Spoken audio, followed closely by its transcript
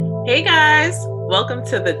Hey guys, welcome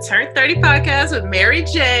to the Turn 30 podcast with Mary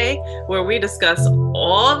J, where we discuss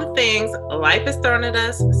all the things life has thrown at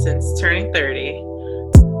us since turning 30.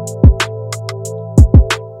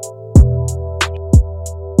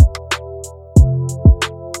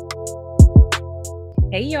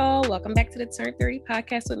 Hey y'all, welcome back to the Turn 30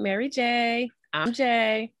 podcast with Mary J. I'm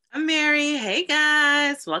Jay. I'm Mary. Hey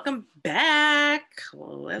guys, welcome back.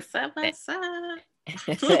 What's up?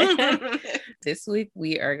 This week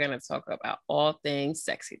we are going to talk about all things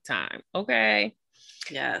sexy time. Okay.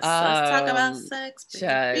 Yes. Let's talk about sex.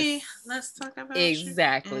 Baby. Let's talk about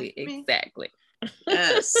exactly.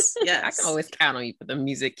 Yes. Yes. I can always count on you for the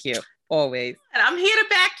music cue. Always. And I'm here to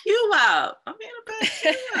back you up.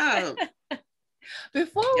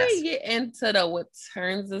 Before we get into what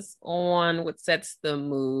turns us on, what sets the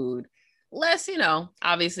mood, let's,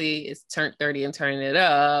 obviously it's turned 30 and turning it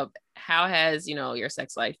up. How has, your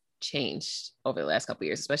sex life changed over the last couple of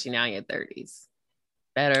years, especially now in your 30s?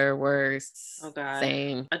 Better, worse? Oh God.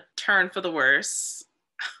 Same? A turn for the worse,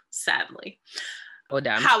 sadly. Oh,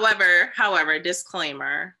 damn. However,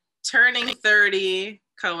 disclaimer, turning 30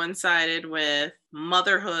 coincided with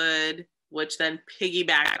motherhood, which then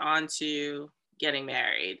piggybacked onto getting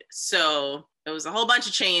married. So it was a whole bunch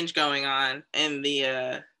of change going on in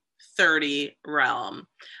the 30 realm.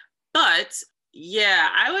 But yeah,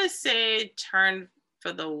 I would say turn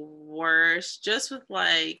for the worse, just with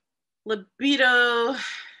like libido,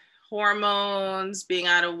 hormones being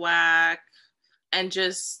out of whack, and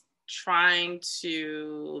just trying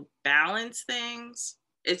to balance things.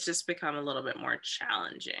 It's just become a little bit more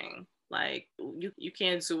challenging. Like you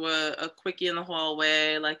can't do a quickie in the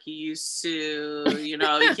hallway like you used to, you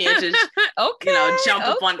can't just, jump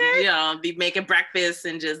up on, be making breakfast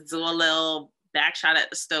and just do a little back shot at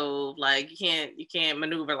the stove. Like you can't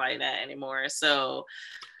maneuver like that anymore. So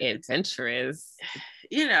adventurous,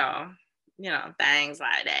 things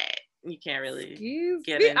like that. You can't really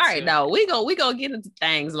get into. All right, no, we gonna get into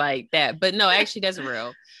things like that. But no, actually that's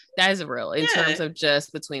real. That is real in terms of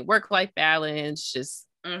just between work-life balance, just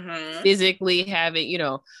physically having,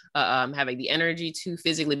 having the energy to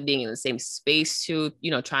physically being in the same space to,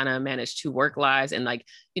 trying to manage two work lives. And like,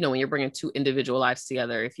 when you're bringing two individual lives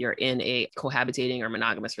together, if you're in a cohabitating or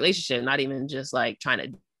monogamous relationship, not even just like trying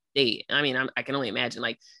to date. I mean, I can only imagine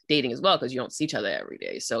like dating as well, because you don't see each other every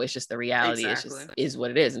day. So it's just the reality. Exactly. It's just is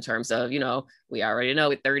what it is in terms of, we already know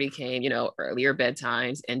with 30 came, earlier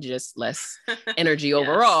bedtimes and just less energy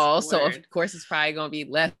overall. Word. So of course it's probably going to be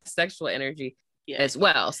less sexual energy as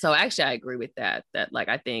well. So actually I agree with that like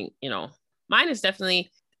I think, mine is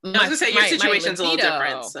definitely I was gonna say your situation's a little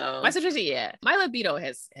different. So my situation, my libido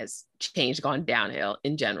has changed, gone downhill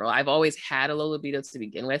in general. I've always had a low libido to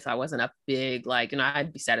begin with. I wasn't a big, like,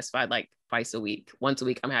 I'd be satisfied like once a week,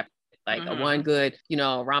 I'm happy. Like a one good,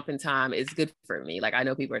 romping time is good for me. Like I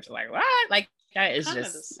know people are just like, what? Like that is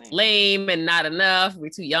just lame and not enough. We're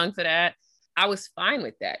too young for that. I was fine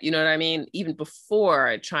with that. You know what I mean? Even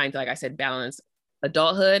before trying to, like I said, balance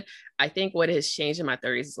adulthood. I think what has changed in my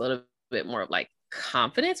 30s is a little bit more of like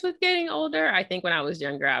confidence with getting older. I think when I was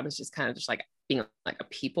younger, I was just kind of just like being like a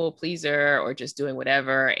people pleaser or just doing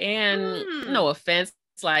whatever. And no offense,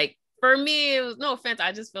 like for me, it was no offense.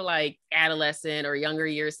 I just feel like adolescent or younger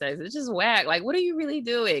year sex, it's just whack. Like, what are you really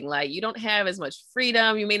doing? Like, you don't have as much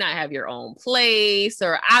freedom. You may not have your own place.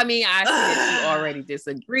 Or, I mean, I see that you already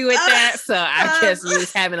disagree with that. So I guess you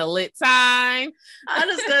was having a lit time. I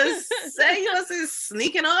was gonna say you wasn't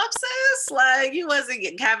sneaking off, sis. Like, you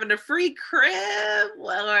wasn't having a free crib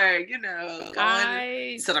or,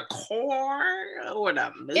 going to the car or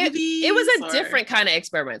the movies. It was a different kind of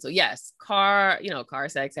experimental. Yes. Car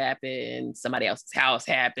sex happened. Somebody else's house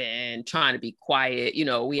happened. Trying to be quiet.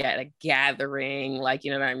 We had a gathering, like,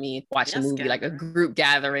 you know what I mean? Watch a movie, gathering. Like a group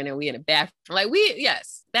gathering, and we in a bathroom. Like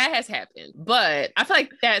yes, that has happened. But I feel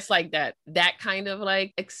like that's like that kind of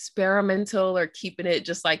like experimental or keeping it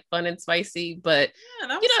just like fun and spicy. But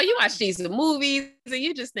you watch these movies and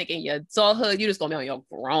you just thinking your adulthood, you just gonna be on your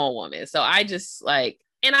grown woman. So I just like,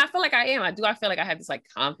 and I feel like I am. I feel like I have this like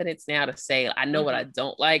confidence now to say I know what I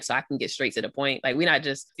don't like, so I can get straight to the point. Like we're not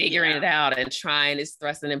just figuring it out and trying this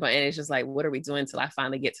thrusting and it's just like, what are we doing till I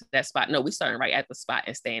finally get to that spot? No, we starting right at the spot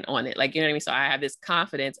and staying on it. Like, you know what I mean? So I have this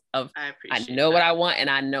confidence of I know what I want and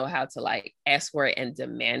I know how to like ask for it and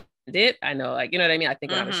demand it. I know, like, you know what I mean? I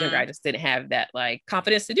think when I was younger, I just didn't have that like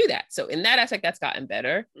confidence to do that. So in that aspect, that's gotten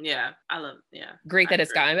better. Yeah, Great that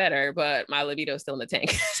it's gotten better, but my libido is still in the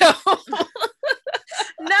tank. So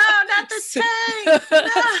no, not the tank. No.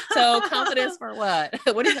 So confidence for what?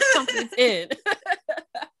 What is the confidence in?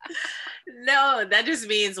 No, that just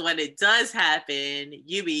means when it does happen,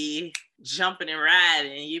 you be jumping and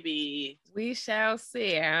riding. You be. We shall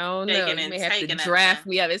see. I don't know. You may have to taking draft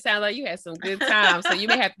me up. It sounds like you had some good times. So you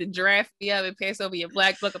may have to draft me up and pass over your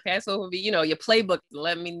black book or pass over, your playbook and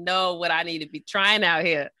let me know what I need to be trying out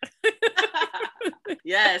here.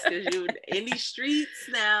 Yes, because you in these streets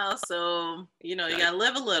now. So, you gotta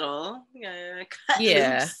live a little. You gotta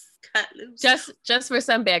cut loose. Just for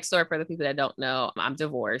some backstory for the people that don't know, I'm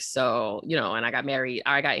divorced. So, and I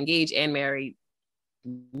got engaged and married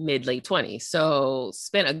mid-late 20s. So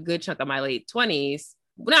spent a good chunk of my late 20s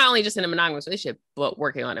not only just in a monogamous relationship, but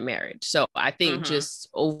working on a marriage. So I think just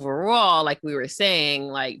overall, like we were saying,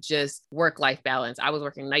 like just work-life balance. I was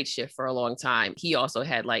working night shift for a long time. He also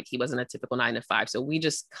had he wasn't a typical 9 to 5. So we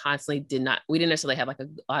just constantly we didn't necessarily have like a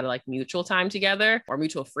lot of like mutual time together or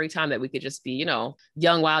mutual free time that we could just be,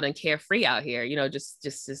 young, wild and carefree out here,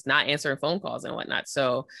 just not answering phone calls and whatnot.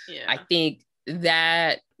 So I think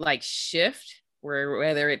that like shift where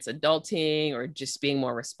whether it's adulting or just being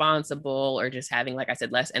more responsible or just having, like I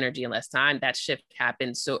said, less energy and less time, that shift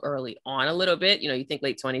happened so early on a little bit. You think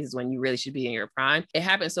late 20s is when you really should be in your prime. It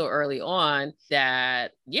happened so early on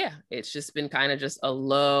that, it's just been kind of just a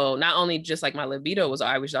low, not only just like my libido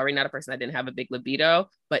I was already not a person that didn't have a big libido,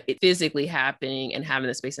 but it physically happening and having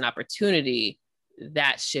the space and opportunity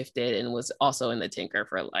that shifted and was also in the tinker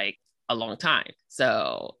for like a long time.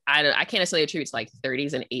 So I can't necessarily attribute to like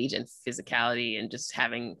 30s and age and physicality and just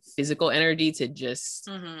having physical energy to just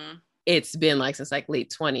it's been like since like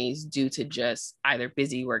late 20s due to just either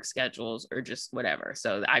busy work schedules or just whatever.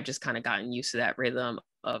 So I've just kind of gotten used to that rhythm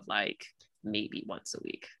of like maybe once a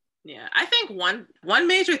week. Yeah, I think one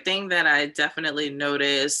major thing that I definitely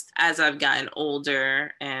noticed as I've gotten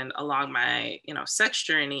older and along my sex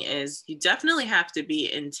journey is you definitely have to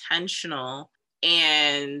be intentional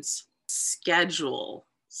and schedule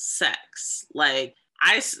sex. Like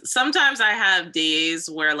sometimes I have days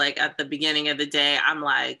where like at the beginning of the day I'm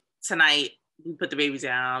like, tonight we put the baby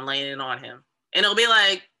down, laying it on him, and it'll be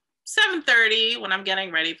like 7:30 when I'm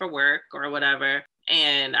getting ready for work or whatever,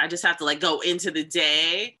 and I just have to like go into the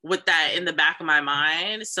day with that in the back of my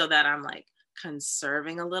mind so that I'm like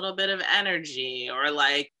conserving a little bit of energy or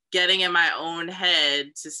like getting in my own head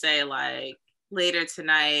to say like later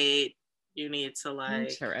tonight you need to like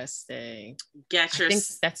interesting get your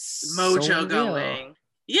that's mojo so going.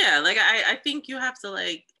 Yeah, like I think you have to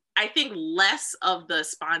like, I think less of the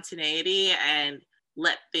spontaneity and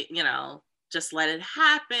let the just let it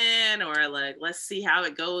happen or like let's see how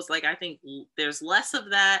it goes. Like I think there's less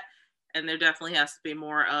of that and there definitely has to be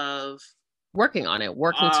more of working on it,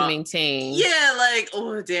 working to maintain. Yeah, like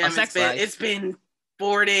oh damn, it's been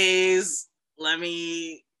 4 days. Let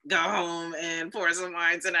me go home and pour some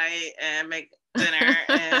wine tonight and make dinner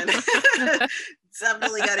and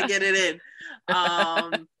definitely got to get it in.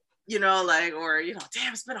 Like, or,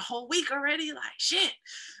 damn, it's been a whole week already. Like, shit.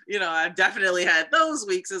 I've definitely had those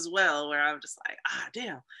weeks as well where I'm just like,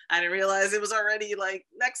 damn, I didn't realize it was already like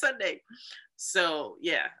next Sunday. So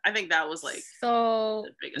yeah, I think that was like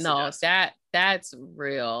the biggest adjustment. That's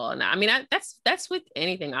real. And I mean, that's with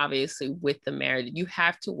anything, obviously, with the marriage. You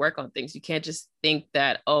have to work on things. You can't just think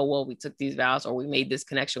that, oh, well, we took these vows or we made this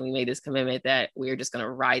connection, we made this commitment that we're just going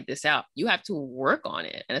to ride this out. You have to work on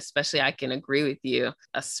it. And especially, I can agree with you,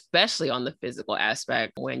 especially on the physical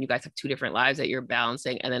aspect when you guys have two different lives that you're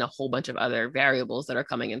balancing and then a whole bunch of other variables that are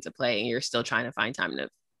coming into play and you're still trying to find time to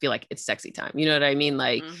feel like it's sexy time. You know what I mean?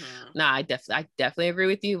 Like, I definitely agree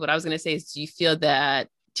with you. What I was going to say is, do you think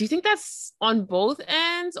that's on both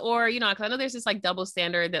ends or, cause I know there's this like double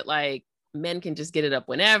standard that like men can just get it up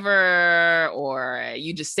whenever, or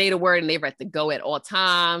you just say the word and they're at the go at all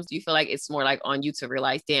times. Do you feel like it's more like on you to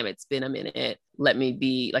realize, damn, it's been a minute. Let me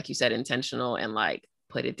be, like you said, intentional and like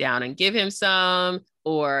put it down and give him some?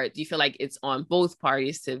 Or do you feel like it's on both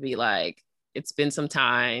parties to be like, it's been some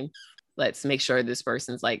time, let's make sure this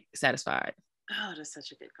person's like satisfied? Oh, that's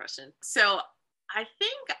such a good question. So I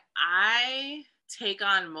think I take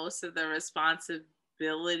on most of the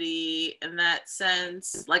responsibility in that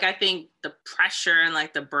sense. Like, I think the pressure and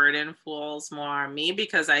like the burden falls more on me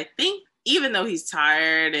because I think even though he's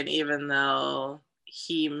tired and even though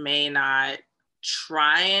he may not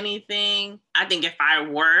try anything, I think if I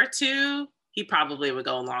were to, he probably would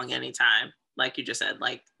go along anytime. Like you just said,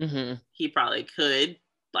 like he probably could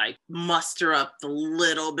like muster up the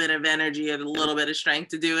little bit of energy and a little bit of strength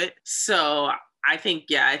to do it. So I think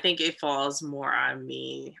it falls more on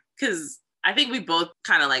me because I think we both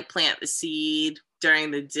kind of like plant the seed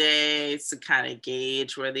during the day to kind of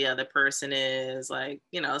gauge where the other person is. Like,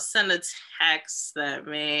 send a text that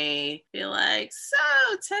may be like,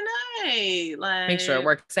 so tonight, like, make sure it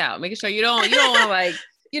works out. Making sure you don't want to like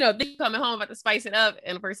they coming home about to spice it up,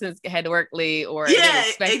 and the person's had to work late, or didn't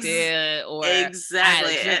expect it, or exactly.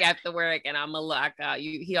 I had a drink after work, and I'm a lock out.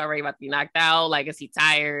 He already about to be knocked out. Like, is he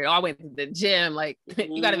tired? Oh, I went to the gym. Like,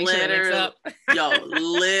 you got to make sure it links up. Yo,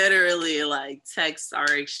 literally, like, texts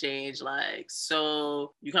are exchanged. Like,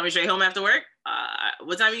 so you coming straight home after work?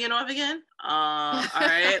 What time are you getting off again? All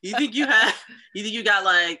right. You think you got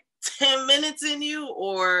like 10 minutes in you,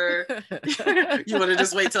 or you want to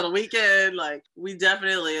just wait till the weekend? Like, we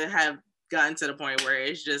definitely have gotten to the point where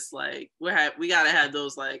it's just like we got to have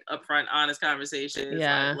those like upfront, honest conversations.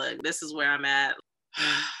 Yeah. Like, look, this is where I'm at. I'm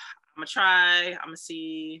gonna try. I'm gonna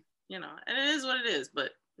see. And it is what it is.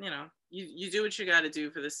 But you do what you got to do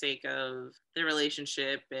for the sake of the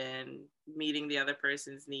relationship and meeting the other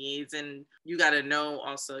person's needs. And you got to know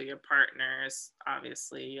also your partners.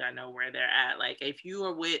 Obviously, you got to know where they're at. Like, if you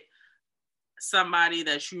are with somebody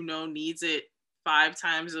that needs it 5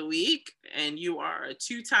 times a week and you are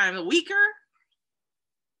 2 times a weaker,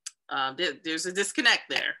 there's a disconnect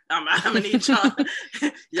there. I'm gonna need y'all.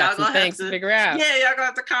 Y'all gonna have to figure out. Yeah, y'all gonna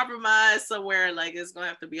have to compromise somewhere. Like, it's gonna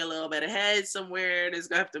have to be a little bit ahead somewhere. There's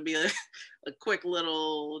gonna have to be a quick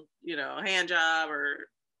little, hand job or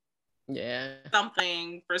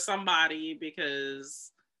something for somebody,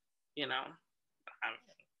 because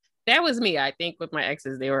that was me. I think with my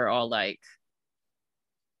exes, they were all like,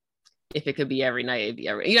 if it could be every night, it'd be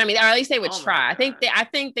every. You know what I mean? Or at least they would try. I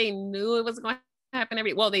think they knew it was going to happen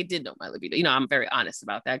every. Well, they did know my libido. I'm very honest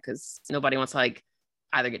about that, because nobody wants to like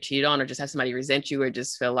either get cheated on or just have somebody resent you or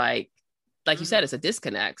just feel like you said, it's a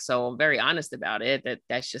disconnect. So I'm very honest about it.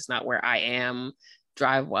 That's just not where I am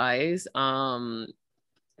drive wise.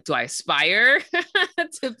 Do I aspire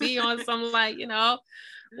to be on some like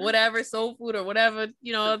whatever soul food or whatever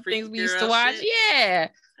things we used to watch? Shit. Yeah,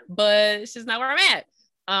 but it's just not where I'm at.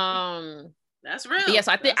 That's real. Yes,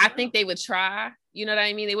 I think they would try. You know what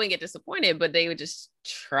I mean? They wouldn't get disappointed, but they would just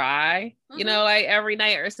try. Like every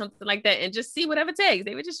night or something like that, and just see whatever it takes.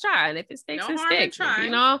 They would just try, and if it sticks, it sticks. They try,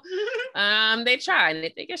 and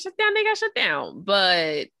if they get shut down, they got shut down.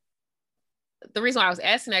 But the reason why I was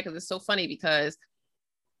asking that, because it's so funny, because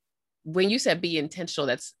when you said be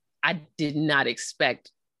intentional, I did not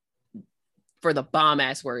expect for the bomb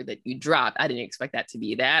ass word that you dropped. I didn't expect that to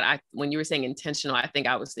be that. When you were saying intentional, I think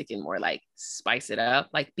I was thinking more like spice it up,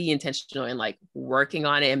 like be intentional and like working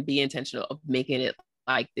on it, and be intentional of making it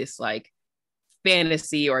like this like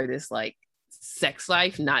fantasy or this like sex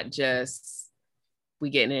life, not just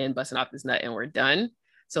we getting in, busting off this nut and we're done.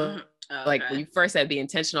 So like when you first said be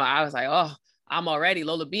intentional, I was like, oh, I'm already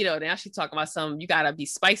low libido. Now she's talking about something, you gotta be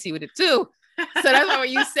spicy with it too. So that's why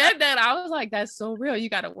when you said that, I was like, that's so real. You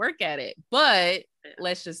got to work at it. But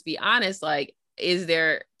let's just be honest. Like, is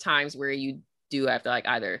there times where you do have to like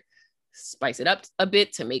either spice it up a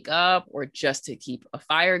bit to make up, or just to keep a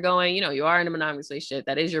fire going? You are in a monogamous relationship.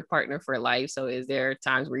 That is your partner for life. So is there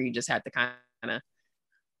times where you just have to kind of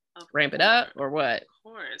ramp it up, or what?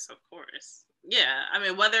 Of course. Yeah. I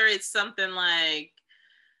mean, whether it's something like,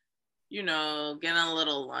 getting a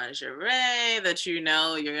little lingerie that you're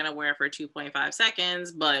going to wear for 2.5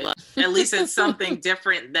 seconds, but at least it's something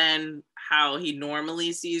different than how he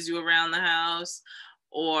normally sees you around the house.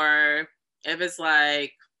 Or if it's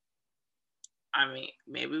like, I mean,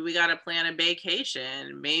 maybe we got to plan a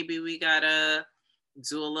vacation. Maybe we got to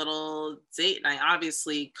do a little date night.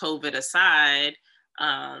 Obviously, COVID aside,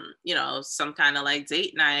 some kind of like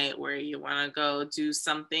date night where you want to go do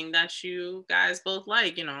something that you guys both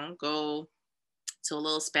like, go to a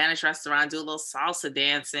little Spanish restaurant, do a little salsa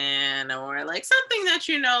dancing, or like something that,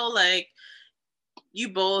 like you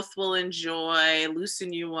both will enjoy,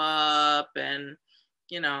 loosen you up, and,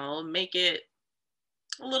 make it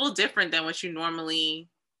a little different than what your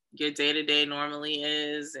day-to-day normally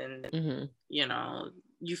is. And,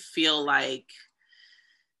 you feel like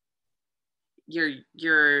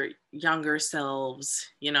your younger selves,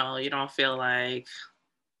 you don't feel like,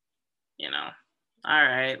 all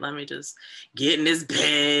right, let me just get in this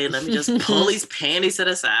bed. Let me just pull these panties to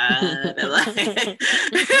the side. And like, let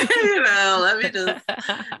me just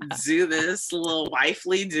do this little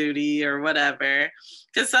wifely duty or whatever.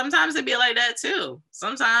 Because sometimes it'd be like that too.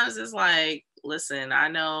 Sometimes it's like, listen, I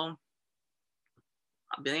know,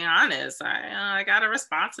 I'm being honest, I got a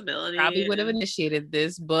responsibility. Probably would have initiated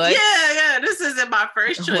this, but yeah, this isn't my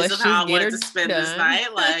first choice of how I wanted to spend this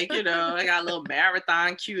night. Like, I got a little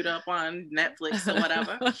marathon queued up on Netflix or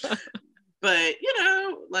whatever. But you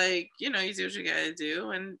do what you gotta do,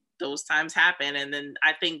 and those times happen. And then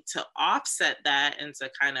I think to offset that and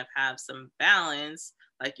to kind of have some balance,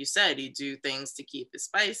 like you said, you do things to keep it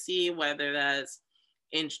spicy, whether that's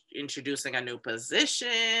introducing a new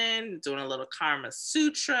position, doing a little Karma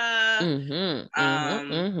Sutra,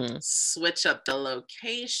 switch up the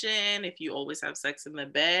location. If you always have sex in the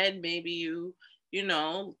bed, maybe you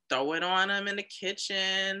throw it on them in the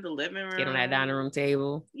kitchen, the living room. Get on that dining room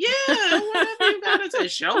table. Yeah, whatever you got.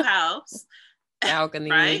 It's your house. Balcony,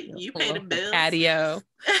 right? You pay the bills. Patio.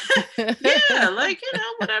 Yeah, like,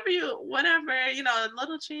 whatever, a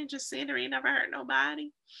little change of scenery never hurt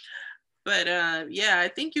nobody. But yeah, I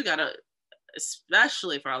think you gotta,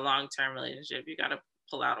 especially for a long-term relationship, you gotta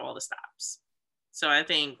pull out all the stops. So I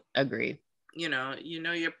think, agreed. You know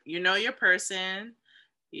your person,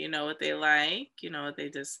 you know what they like, you know what they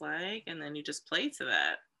dislike, and then you just play to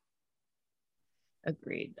that.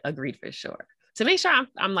 Agreed for sure. To make sure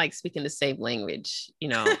I'm like speaking the same language,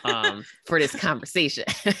 for this conversation.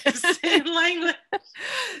 Same language.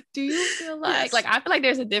 Do you feel like, I feel like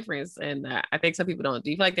there's a difference, and I think some people don't. Do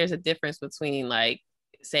you feel like there's a difference between like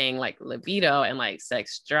saying like libido and like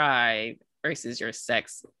sex drive versus your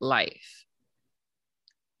sex life?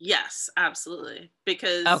 Yes, absolutely.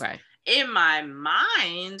 Because in my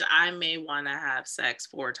mind, I may want to have sex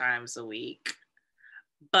 4 times a week,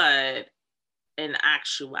 but in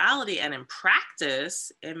actuality and in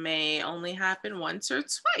practice, it may only happen once or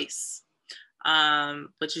twice,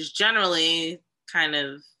 which is generally kind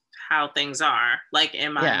of how things are. Like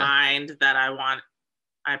in my mind, that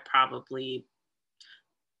I probably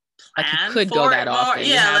like you could go that often.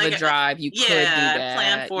 You have a drive, you could do that.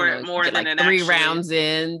 Plan for it more than like 3 rounds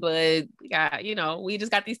in, but we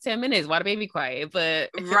just got these 10 minutes while the baby quiet.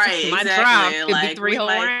 But my drive could be 3 whole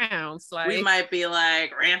rounds. Like we might be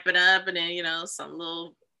like ramping up, and then some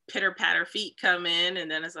little pitter patter feet come in,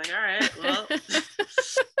 and then it's like, all right, well,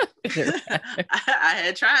 I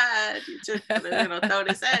had tried to throw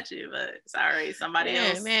this at you, but sorry, somebody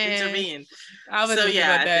else intervened. I was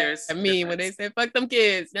there's when they said fuck them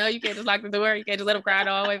kids. No, you can't just lock the door. You can't just let them cry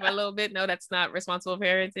all the way for a little bit. No, that's not responsible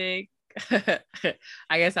parenting.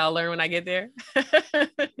 I guess I'll learn when I get there.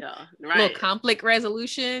 Yeah, right. Little conflict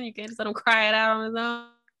resolution. You can't just let them cry it out on his own.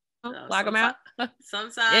 Lock them out.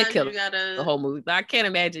 Sometimes you gotta the whole movie. I can't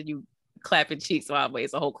imagine you clapping cheeks while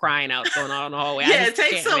it's a whole crying out going on in the hallway. Yeah, it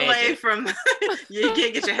takes away from you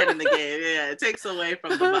can't get your head in the game. Yeah, it takes away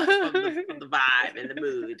from the vibe and the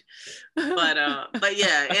mood. But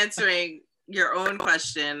yeah, answering your own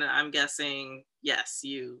question, I'm guessing yes,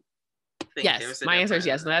 you think yes, my answer is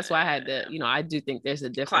yes. And that's why I had to, I do think there's a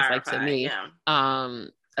difference. Clarify, like to me,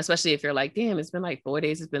 especially if you're like, damn, it's been like 4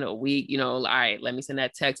 days, it's been a week, all right, let me send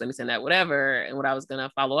that text, let me send that whatever. And what I was going to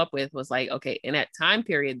follow up with was like, okay, in that time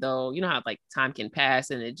period though, how like time can pass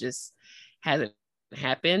and it just hasn't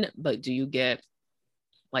happened, but do you get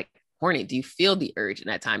like horny? Do you feel the urge in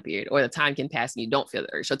that time period, or the time can pass and you don't feel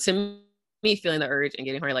the urge? So to me, feeling the urge and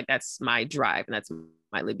getting horny, like that's my drive and that's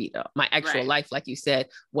my libido. My actual life, like you said,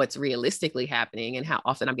 what's realistically happening and how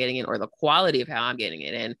often I'm getting it, or the quality of how I'm getting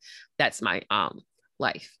it. And that's my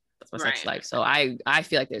life. That's my sex life. So I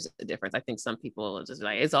feel like there's a difference. I think some people are just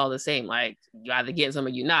like, it's all the same. Like you either get some or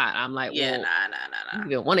you not. I'm like, nah. You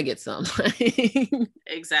don't want to get some.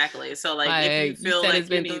 Exactly. So like if you feel like it's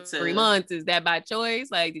been 3 months, is that by choice?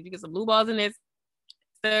 Like, did you get some blue balls in this?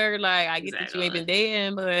 Like I get that you ain't been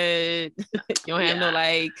dating, but you don't have no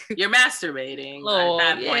like you're masturbating.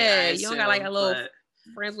 You don't got like a little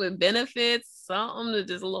friends with benefits, something to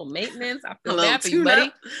just a little maintenance. I feel bad for you,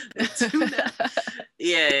 buddy.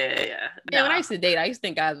 Yeah. Yeah, when I used to date, I used to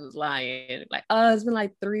think guys was lying. Like, oh, it's been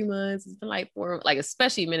like 3 months. It's been like 4, like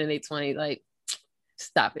especially men in their 20s. Like,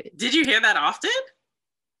 stop it. Did you hear that often?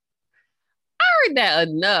 I heard that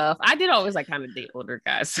enough. I did always like kind of date older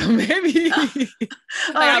guys, so maybe I'm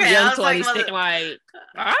young 20s, thinking like,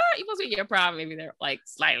 all right, you must be your problem. Maybe they're like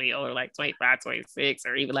slightly older, like 25, 26,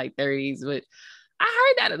 or even like 30s, but I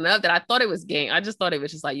heard that enough that I thought it was game. I just thought it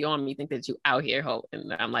was just like, you on me think that you out here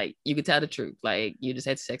and I'm like, you could tell the truth. Like, you just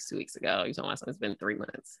had sex 2 weeks ago. You told my son it's been 3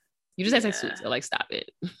 months. You just had sex 2 weeks ago. Like, stop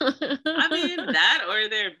it. I mean, that or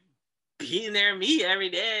they're beating their meat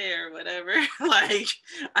every day or whatever. Like,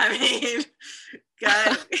 I mean,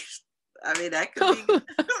 God, I mean, that could be.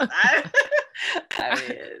 I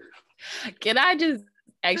mean, can I just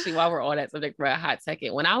actually, while we're on that subject for a hot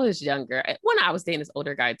second, when I was younger, when I was dating this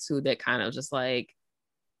older guy too, that kind of just like,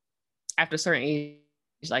 after a certain age,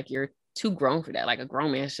 like you're too grown for that. Like a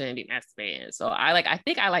grown man shouldn't be masturbating. So I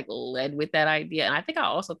think I like led with that idea. And I think I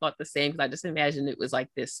also thought the same, because I just imagined it was like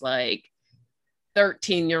this like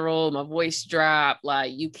 13-year-old, my voice dropped,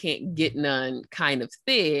 like you can't get none kind of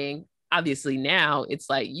thing. Obviously now it's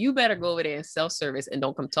like, you better go over there and self-service and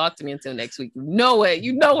don't come talk to me until next week. You know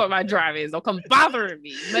what my drive is. Don't come bothering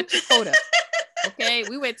me. Met your quota. Okay,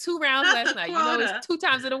 we went 2 rounds last night. You know, it's 2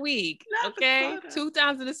 times in a week. Okay, 2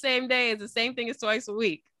 times in the same day is the same thing as twice a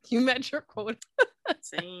week. You met your quota.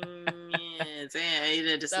 Same, yeah, you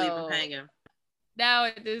did just leave him hanging. Now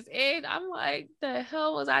at this age, I'm like, the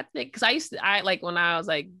hell was I thinking? Because I like when I was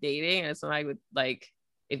like dating, and somebody would like,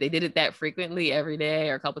 if they did it that frequently every day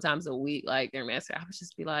or a couple times a week, like their master, I would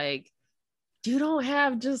just be like, you don't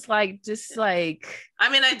have just like I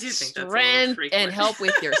mean, I do think strength that's and help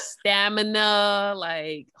with your stamina,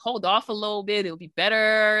 like hold off a little bit, it'll be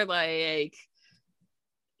better. Like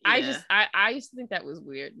yeah. I used to think that was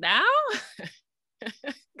weird. Now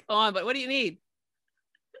go on, but what do you need?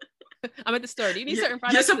 I'm at the store. Do you need certain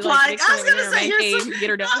products? You're supplying. I was gonna say get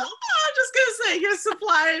her done. I'm just gonna say you're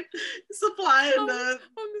supplying I'm the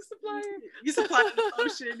supplier. You supplying the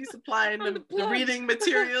lotion. You supplying the reading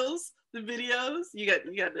materials, the videos. You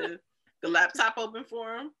got the laptop open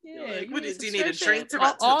for them. Yeah. Like, do you need a drink to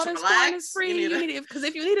relax? Is free. Because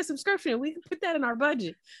if you need a subscription, we can put that in our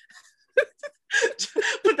budget.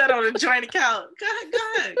 Put that on a joint account. Go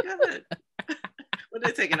ahead. What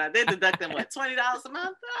they taking out? They deducting what, $20 a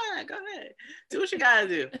month? All right, go ahead. Do what you gotta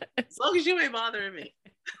do. As long as you ain't bothering me.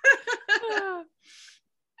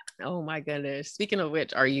 Oh my goodness. Speaking of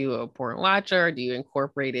which, are you a porn watcher? Do you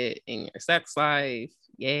incorporate it in your sex life?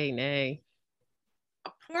 Yay, nay.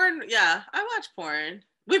 Porn, yeah, I watch porn.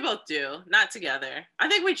 We both do. Not together. I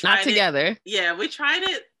think we tried it. Not together. Yeah, we tried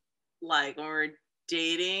it like when we were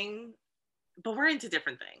dating, but we're into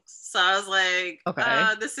different things. So I was like,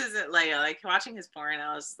 okay, this isn't like watching his porn.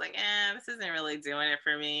 I was like, this isn't really doing it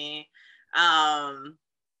for me. And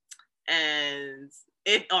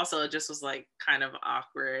it also just was like kind of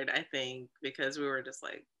awkward, I think, because we were just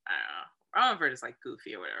like, I don't know. I don't know if we're just like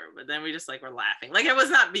goofy or whatever, but then we just like were laughing. Like it was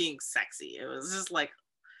not being sexy. It was just like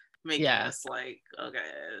making us like, okay,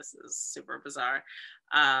 this is super bizarre.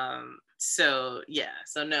 So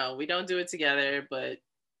no, we don't do it together, but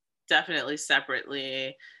definitely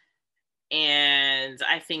separately. And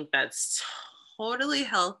I think that's totally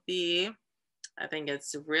healthy. I think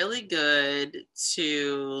it's really good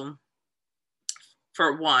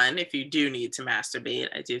for one, if you do need to masturbate,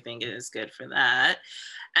 I do think it is good for that.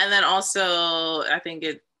 And then also, I think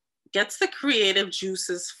it gets the creative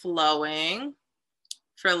juices flowing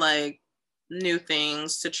for like new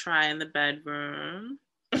things to try in the bedroom.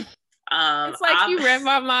 It's like you read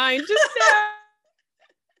my mind just now.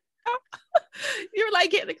 You were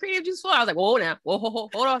like getting the creative juice flow. I was like, whoa, now,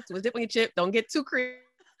 hold on. Too much dip on your chip. Don't get too creative.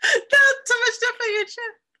 Too much dip on your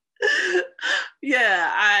chip.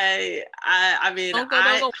 Yeah, I mean,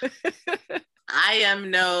 I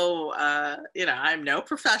am no, I'm no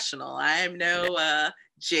professional. I am no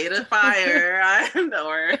Jada Fire. I'm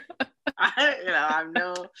no,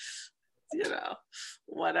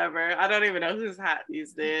 whatever. I don't even know who's hot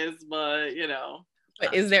these days, but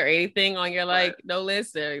But is there anything on your no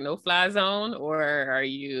list or no fly zone, or are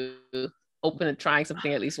you open to trying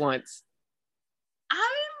something at least once? I'm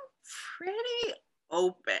pretty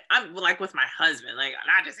open. I'm like with my husband, like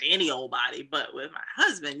not just any old body, but with my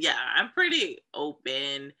husband, yeah, I'm pretty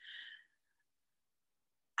open.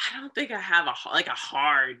 I don't think I have a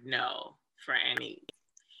hard no for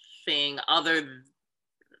anything other than,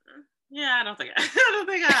 I don't think I have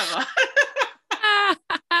a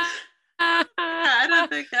I don't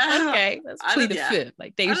think I have. Okay, let's plead the fifth,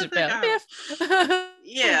 like Dave Chappelle.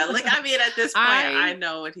 Yeah, like I mean, at this point, I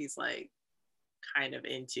know what he's like kind of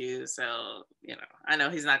into, so I know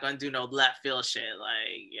he's not gonna do no left field shit,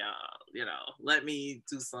 like let me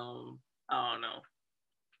do some, I don't know,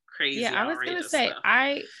 crazy. Yeah, I was gonna say stuff.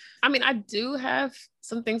 I mean, I do have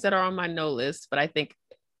some things that are on my no list, but I think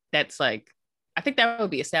that's like, I think that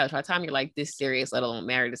would be established by the time you're like this serious, let alone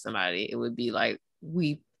married to somebody. It would be like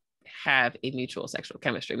we have a mutual sexual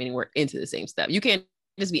chemistry, meaning we're into the same stuff. You can't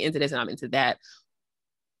just be into this and I'm into that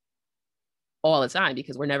all the time,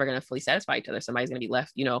 because we're never going to fully satisfy each other. Somebody's going to be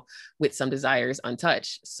left, with some desires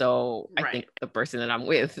untouched. So right. I think the person that I'm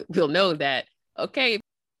with will know that, okay,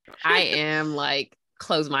 I am like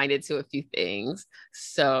closed-minded to a few things.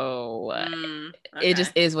 So It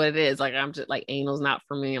just is what it is. Like, I'm just like, anal's not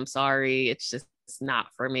for me. I'm sorry. It's not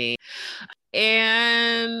for me.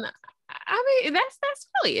 And I mean, that's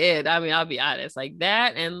really it. I mean, I'll be honest, like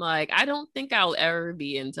that. And like, I don't think I'll ever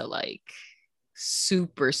be into like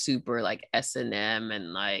super like S&M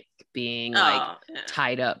and like being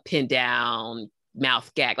tied up, pinned down,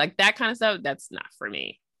 mouth gag, like that kind of stuff. That's not for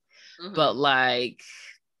me. Mm-hmm. But like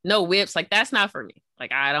no whips, like that's not for me.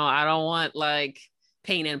 Like I don't want like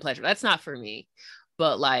pain and pleasure. That's not for me.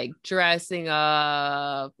 But like dressing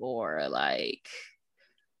up or like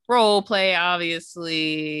role play,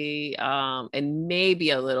 obviously, and maybe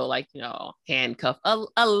a little like, you know, handcuff,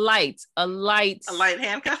 a light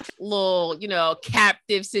handcuff, little, you know,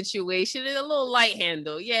 captive situation, and a little light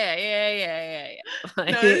handle. Yeah.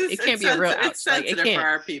 Like, no, it can't be a real ouch. it's sensitive like, it for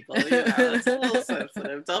our people, you know. It's a little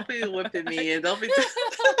sensitive. Don't be whipping me, and don't be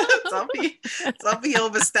don't be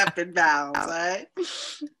overstepping bounds, all right?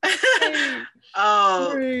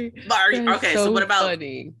 Oh, okay. So what about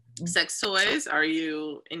funny. Sex toys? Are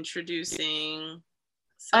you introducing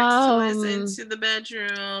sex toys into the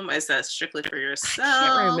bedroom? Is that strictly for yourself? I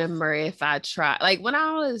can't remember if I tried. Like when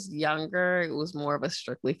I was younger, it was more of a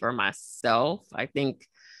strictly for myself. I think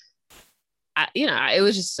it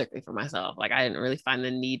was just strictly for myself. Like I didn't really find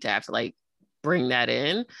the need to have to like bring that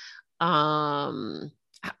in.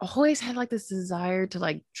 I always had like this desire to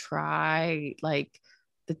like try like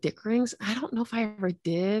the dick rings. I don't know if I ever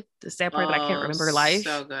did. The sad part that I can't remember life.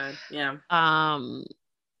 So good. Yeah.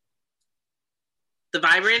 The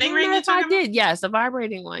vibrating ring if I did. Yes, the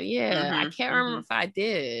vibrating one. Yeah. I can't remember if I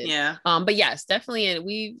did. Yeah. But yes, definitely. And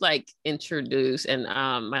we like introduced and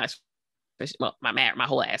my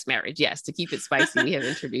whole ass marriage. Yes, to keep it spicy, we have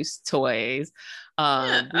introduced toys. We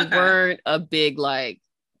weren't a big like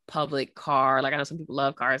public car. Like I know some people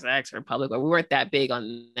love cars X or public, but we weren't that big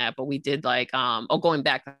on that. But we did like going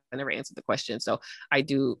back, I never answered the question. So I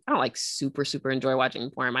don't like super enjoy watching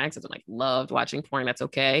porn. My ex husband like loved watching porn. That's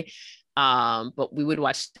okay. But we would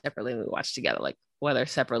watch separately and we would watch together, like whether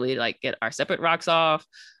separately like get our separate rocks off,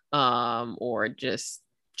 or just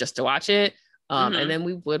to watch it. And then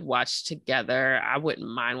we would watch together. I wouldn't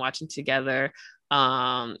mind watching together.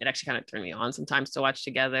 It actually kind of turned me on sometimes to watch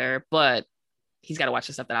together, but he's got to watch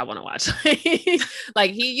the stuff that I want to watch. Like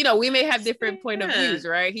he, you know, we may have different point of views,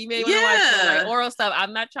 right? He may want to watch like oral stuff.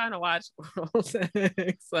 I'm not trying to watch oral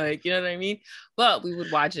sex, like, you know what I mean? But we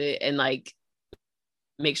would watch it and like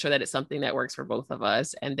make sure that it's something that works for both of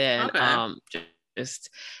us, and then just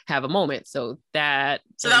have a moment. So that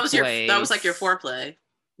was like your foreplay.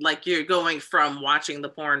 Like you're going from watching the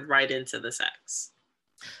porn right into the sex.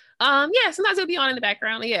 Yeah, sometimes it'll be on in the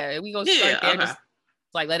background. Yeah, we go start there, just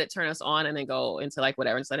like let it turn us on and then go into like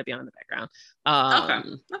whatever and just let it be on in the background.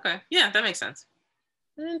 Okay. Yeah, that makes sense.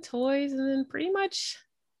 And then toys, and then pretty much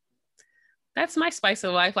that's my spice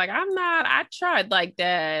of life. Like I tried like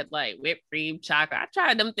that, like whipped cream, chocolate. I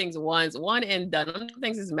tried them things once, one and done. Them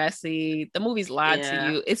things is messy. The movie's lied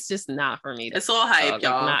to you. It's just not for me. It's all hype,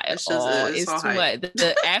 y'all. Not at all. It's too much.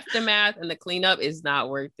 The aftermath and the cleanup is not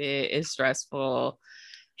worth it. It's stressful.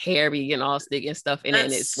 Hair be getting all sticky and stuff in it,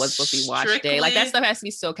 and it's what's supposed to be wash day. Like that stuff has to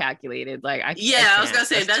be so calculated. Like I was gonna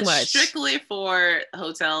say that's strictly for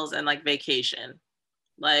hotels and like vacation.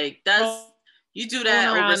 Like that's you do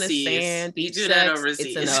that overseas. Sand, you do that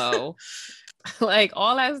overseas. It's a no. Like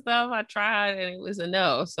all that stuff I tried and it was a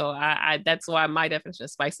no. So I that's why my definition of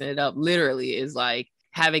spicing it up literally is like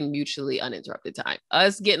having mutually uninterrupted time.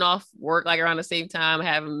 Us getting off work like around the same time,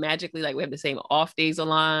 having magically like we have the same off days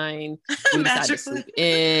aligned. We decided to sleep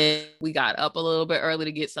in. We got up a little bit early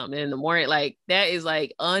to get something in the morning. Like that is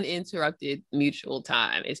like uninterrupted mutual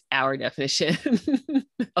time. It's our definition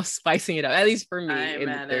of spicing it up. At least for me in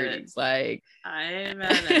the 30s. Like I ain't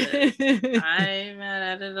mad at it. I ain't mad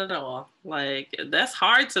at it at all. Like that's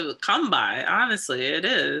hard to come by. Honestly, it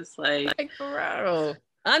is. Like bro.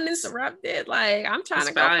 Uninterrupted, like I'm trying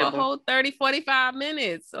to go for a whole 30-45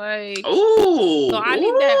 minutes, like so I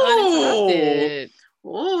need that uninterrupted.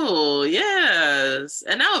 Oh yes,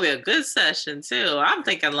 and that would be a good session too. I'm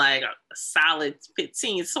thinking like a solid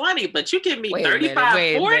 15-20, but you give me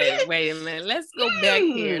 35-40. Wait a minute, let's go back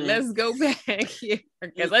here.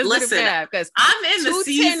 Because let's listen, because I'm in the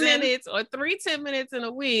season. 10 minutes or 3 10 minutes in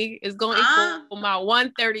a week is going to equal my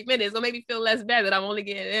 130 minutes. It'll make me feel less bad that I'm only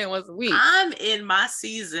getting in once a week. I'm in my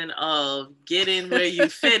season of get in where you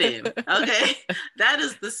fit in. Okay, that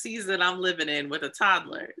is the season I'm living in with a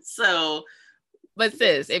toddler. So. But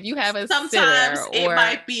sis, if you have a sometimes sitter, it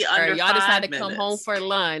might be under or y'all decide to minutes. Come home for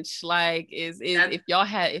lunch, like if y'all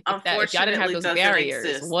didn't have those barriers,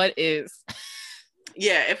 exist. What is?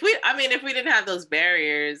 Yeah, if we didn't have those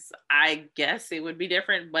barriers, I guess it would be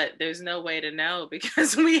different, but there's no way to know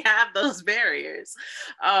because we have those barriers.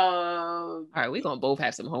 All right, we're gonna both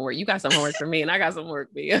have some homework. You got some homework for me and I got some work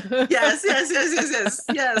for you. Yes.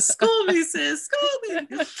 School me, sis. School me.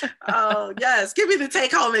 Oh, yes. Give me the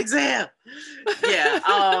take-home exam.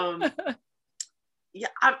 Yeah. Yeah,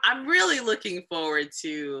 I'm really looking forward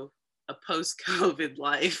to a post-COVID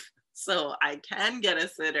life. So I can get a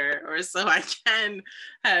sitter, or so I can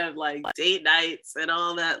have like date nights and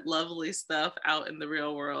all that lovely stuff out in the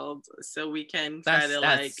real world. So we can try to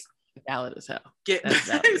like Valid as hell. Get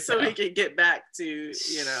back, so we can get back to,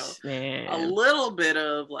 you know, man, a little bit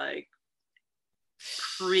of like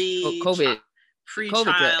COVID killed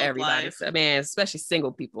everybody. Life. Man, especially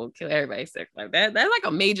single people kill everybody's sex life. That's like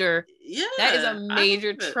a major, that is a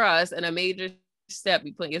major trust and a major step.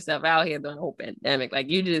 You putting yourself out here during the whole pandemic. Like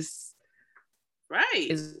you just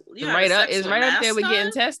is right up there with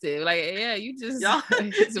getting tested. Like, yeah, you just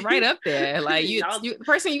it's right up there. Like you the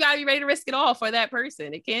person, you gotta be ready to risk it all for that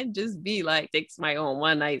person. It can't just be like take my own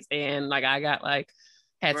one night stand. Like I got like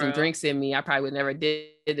had some drinks in me. I probably would never did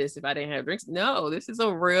this if I didn't have drinks. No, this is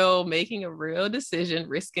making a real decision,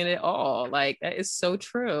 risking it all. Like that is so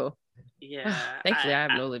true. Yeah. Thankfully, I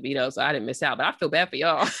have no libido, so I didn't miss out. But I feel bad for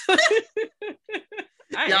y'all.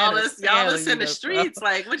 y'all is in the streets.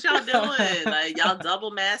 Like, what y'all doing? Like, y'all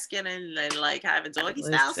double masking and like having doggy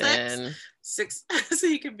style sex so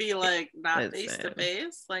you can be like not face to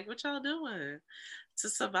face. Like, what y'all doing to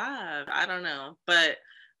survive? I don't know, but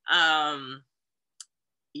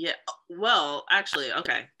yeah. Well, actually,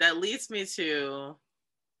 okay. That leads me to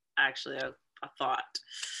actually a thought.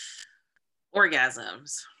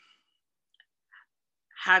 Orgasms.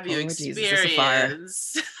 Have you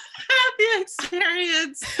experienced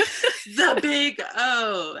the big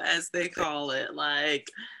O, as they call it? Like,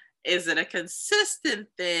 is it a consistent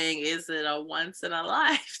thing? Is it a once in a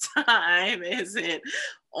lifetime? Is it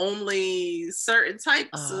only certain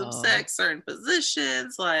types of sex, certain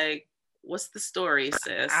positions? Like, what's the story,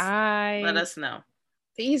 sis? Let us know.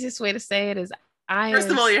 The easiest way to say it is first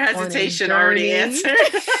of all, your hesitation already answered.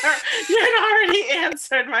 You had already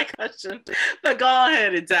answered my question. But go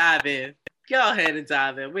ahead and dive in.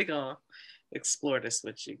 We're going to explore this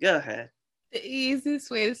with you. Go ahead. The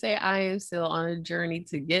easiest way to say I am still on a journey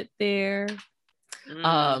to get there.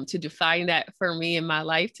 To define that for me in my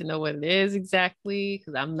life, to know what it is exactly,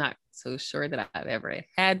 because I'm not so sure that I've ever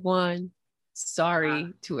had one.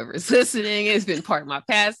 Sorry to whoever's listening. It's been part of my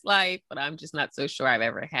past life, but I'm just not so sure I've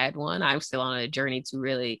ever had one. I'm still on a journey to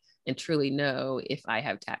really and truly know if I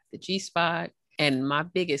have tapped the G-spot. And my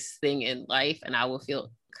biggest thing in life, and I will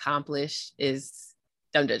feel accomplished, is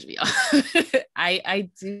don't judge me. I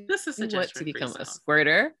do want to become a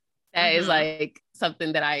squirter. That is like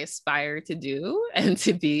something that I aspire to do and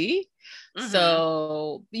to be.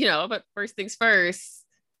 So, you know, but first things first,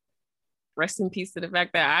 rest in peace to the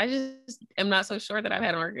fact that I just am not so sure that I've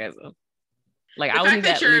had an orgasm. Like, I would need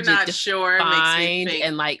that you're not sure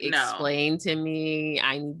and like explain to me.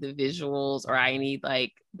 I need the visuals, or I need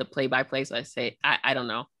like the play-by-play. So I say, I don't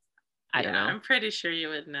know. I don't know. I'm pretty sure you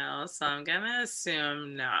would know, so I'm gonna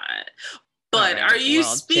assume not. But are you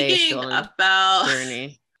speaking about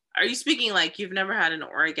journey? Are you speaking like you've never had an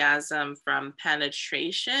orgasm from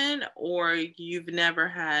penetration, or you've never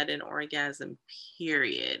had an orgasm,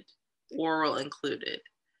 period? Oral included?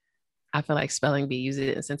 I feel like spelling bee uses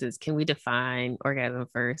it in sentences. Can we define orgasm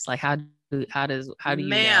first? Like how do you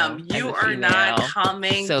ma'am know, you are not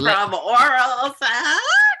coming from oral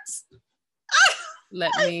sex?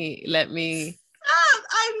 let me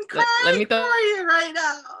I'm crying for you right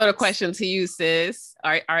now. Throw a question to you, sis.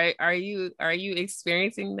 Are you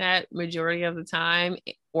experiencing that majority of the time?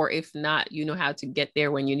 Or if not, you know how to get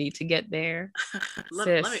there when you need to get there?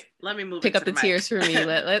 let me move. Pick up the tears for me.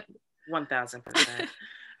 Let 1000%.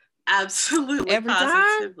 Absolutely, every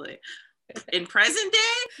positively. Time? In present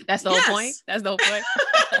day? That's the whole point? That's the whole point?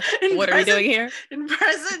 What are we doing here? In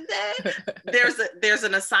present day, there's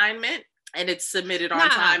an assignment and it's submitted on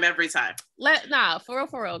time every time. For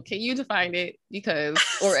real. Can you define it? Because,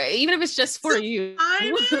 or even if it's just for you.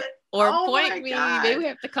 Or point me. Maybe we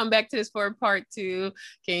have to come back to this for part 2.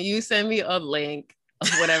 Can you send me a link of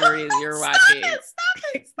whatever it is you're watching? Stop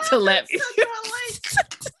it. Let me.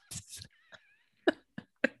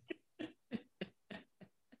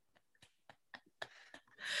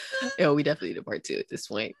 Yo, we definitely need a part 2 at this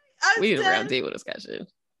point. We need a round table discussion.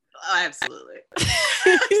 Oh, absolutely.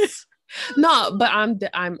 No, but I'm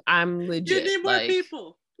legit. You need more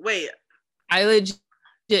people. Wait. I legit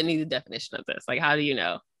need the definition of this. Like, how do you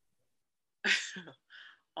know?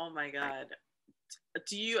 Oh my God.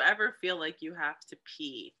 Do you ever feel like you have to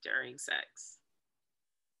pee during sex?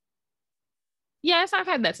 Yes, I've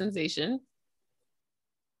had that sensation.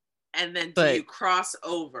 And then do you cross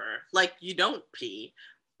over? Like, you don't pee,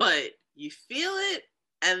 but you feel it,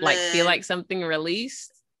 and like feel like something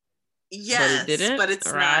released. Yes, but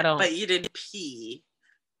it's not. But you didn't pee.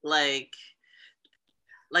 Like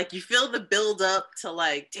you feel the build up to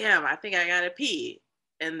like, damn, I think I gotta pee,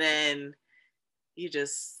 and then you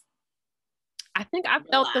just. I think I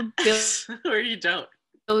felt the build, or you don't.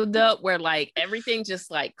 up where like everything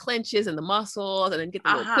just like clenches in the muscles and then get the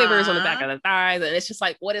little quivers on the back of the thighs. And it's just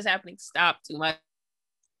like, what is happening? Stop, too much.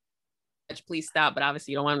 Please stop. But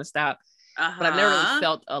obviously you don't want to stop. But I've never really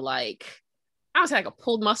felt a like, I don't say like a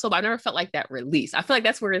pulled muscle, but I never felt like that release. I feel like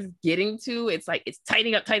that's where it's getting to. It's like it's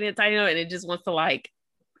tightening up, and it just wants to like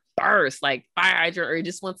burst, like fire hydrant, or it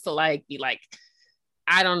just wants to like be like,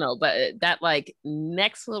 I don't know. But that like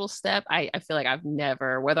next little step, I feel like I've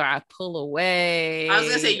never, whether I pull away. I was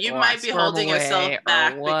gonna say you might be holding yourself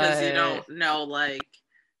back because you don't know like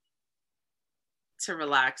to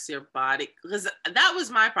relax your body. Because that was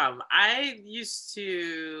my problem. I used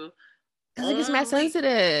to. Because it gets mad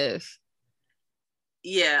sensitive.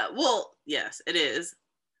 Yeah, well, yes, it is.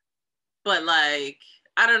 But like,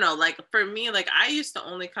 I don't know, like for me, like I used to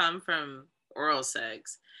only come from oral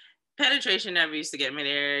sex. Penetration never used to get me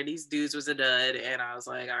there. These dudes was a dud. And I was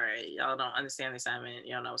like, all right, y'all don't understand the assignment.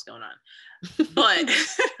 You don't know what's going on. But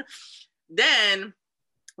then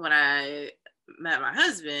when I met my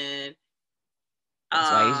husband.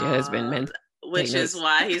 That's why he's your husband, man. Which is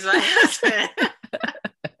why he's my husband.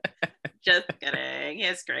 Just kidding. He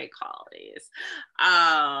has great qualities.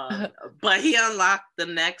 But he unlocked the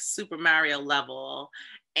next Super Mario level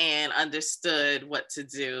and understood what to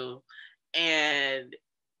do. And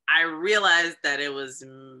I realized that it was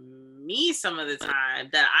me some of the time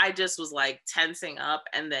that I just was like tensing up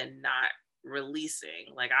and then not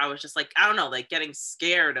releasing. Like I was just like, I don't know, like getting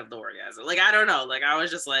scared of the orgasm. Like, I don't know. Like I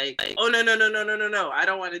was just like, oh no. I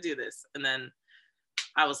don't want to do this. And then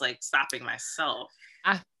I was like stopping myself.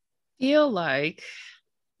 I feel like,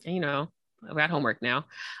 you know, I've got homework now.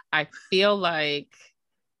 I feel like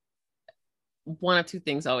one of two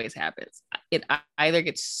things always happens. It either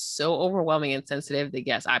gets so overwhelming and sensitive that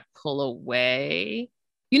yes, I pull away.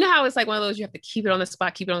 You know how it's like one of those, you have to keep it on the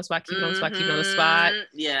spot, keep it on the spot.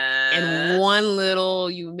 Yeah. And one little,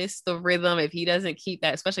 you miss the rhythm. If he doesn't keep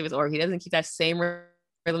that, especially if it's, or if he doesn't keep that same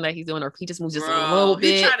rhythm that he's doing, or if he just moves just a little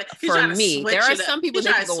bit. For me, there are some people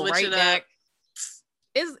that can go right back.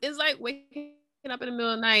 It's like waking up in the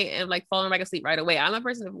middle of the night and like falling back asleep right away. I'm a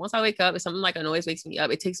person that once I wake up, if something like a noise wakes me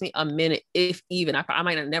up, it takes me a minute, if even. I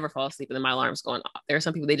might never fall asleep and then my alarm's going off. There are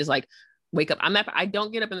some people, they just like wake up. I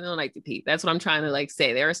don't get up in the middle of the night to pee. That's what I'm trying to like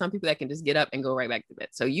say. There are some people that can just get up and go right back to bed.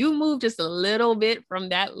 So you move just a little bit from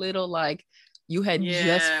that little, like you had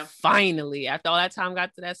just finally, after all that time,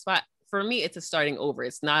 got to that spot. For me, it's a starting over.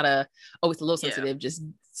 It's not a, oh, it's a little sensitive. Just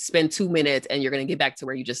spend 2 minutes and you're going to get back to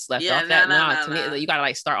where you just left off. To me, you got to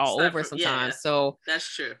like start all over sometimes. So that's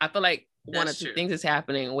true. I feel like one of two things is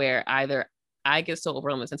happening where either I get so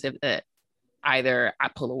overwhelmed and sensitive that either I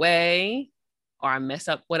pull away or I mess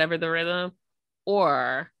up whatever the rhythm,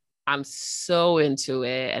 or I'm so into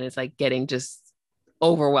it and it's like getting just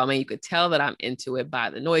overwhelming. You could tell that I'm into it by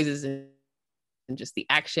the noises and just the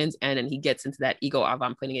actions. And then he gets into that ego of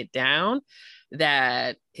I'm putting it down,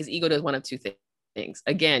 that his ego does one of two things.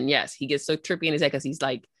 Again, yes, he gets so trippy in his head because he's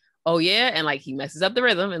like, oh yeah, and like he messes up the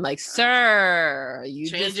rhythm and like, sir, you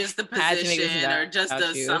changes just the position or just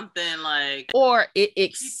does something like, or it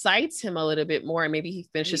excites him a little bit more and maybe he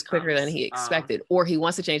finishes quicker than he expected, or he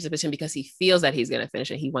wants to change the position because he feels that he's going to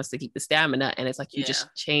finish and he wants to keep the stamina, and it's like you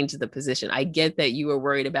just change the position. I get that you were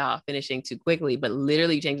worried about finishing too quickly, but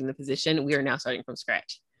literally changing the position, we are now starting from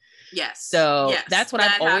scratch. Yes. So that's what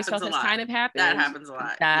I've always felt has kind of happened. That happens a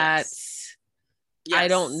lot. I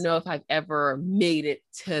don't know if I've ever made it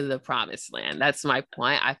to the promised land. That's my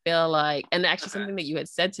point. I feel like, and actually something that you had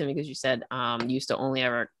said to me, because you said you used to only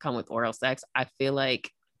ever come with oral sex. I feel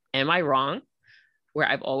like, am I wrong? Where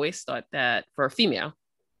I've always thought that for a female,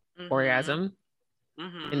 orgasm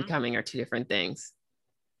and coming are two different things.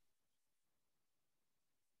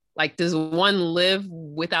 Like, does one live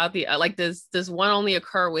without the, like, does one only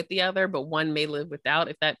occur with the other, but one may live without,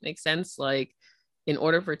 if that makes sense? Like, in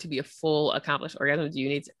order for it to be a full accomplished orgasm, do you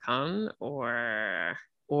need to come, or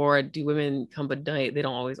do women come but they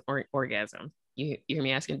don't always orgasm? You hear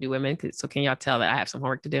me asking, do women? So can y'all tell that I have some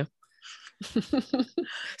homework to do?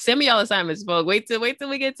 Send me y'all assignments, folks. Wait till we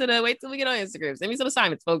get on Instagram. Send me some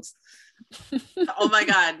assignments, folks. Oh my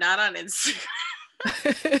God, not on Instagram.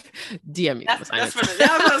 DM me. That's what I was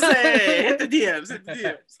gonna say. Hit the DMs.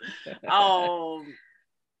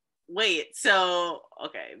 Wait, so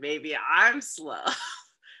okay, maybe I'm slow.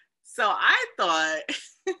 So I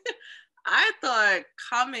thought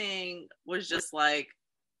coming was just like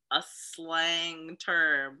a slang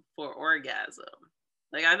term for orgasm.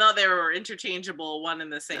 Like I thought they were interchangeable, one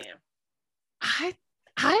and the same. I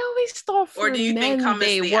always thought for or do you men think come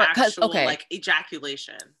they is the were, actual like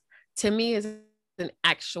ejaculation? To me, is an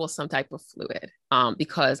actual some type of fluid.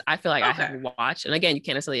 Because I feel like I have watched, and again, you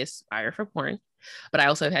can't necessarily aspire for porn, But I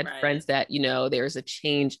also have had friends that, you know, there's a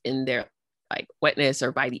change in their like wetness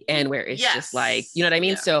or by the end where it's just like, you know what I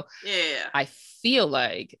mean? So I feel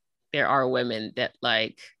like there are women that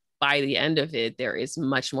like by the end of it, there is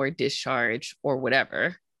much more discharge or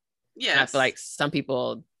whatever. Yeah. I feel like some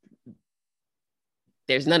people,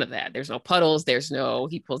 there's none of that. There's no puddles. There's no,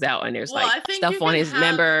 he pulls out and there's like stuff on his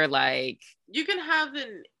member. Like you can have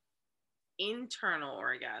an internal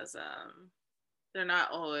orgasm. They're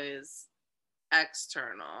not always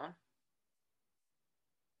external.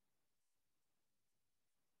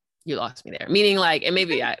 You lost me there. Meaning like, and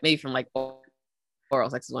maybe from like oral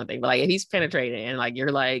sex is one thing, but like if he's penetrating and like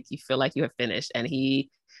you're like, you feel like you have finished and he,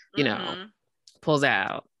 you know, pulls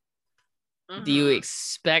out. Do you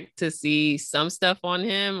expect to see some stuff on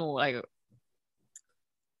him like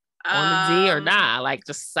on the D or not? Like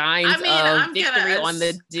just signs of victory on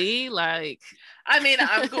the D? Like, I mean,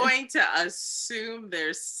 I'm going to assume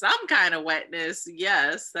there's some kind of wetness.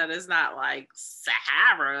 Yes, that is not like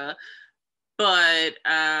Sahara, but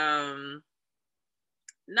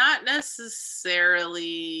not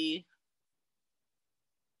necessarily.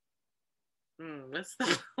 What's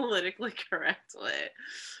the politically correct way?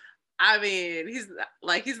 I mean, he's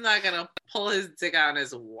not gonna pull his dick out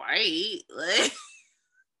as white,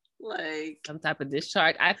 like some type of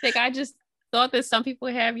discharge. I think I just thought that some people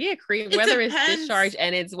have cream, whether it's discharge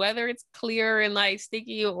and it's whether it's clear and like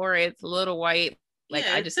sticky or it's a little white. Like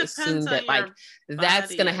I just assume that like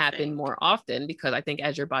that's gonna happen more often because I think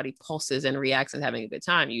as your body pulses and reacts and having a good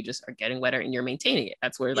time, you just are getting wetter and you're maintaining it.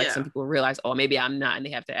 That's where like some people realize, oh, maybe I'm not, and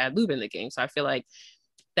they have to add lube in the game. So I feel like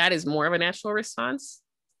that is more of a natural response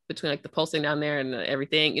between like the pulsing down there and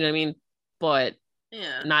everything, you know what I mean? But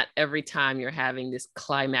not every time you're having this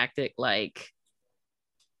climactic like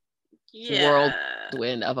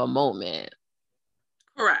whirlwind of a moment.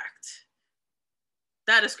 Correct.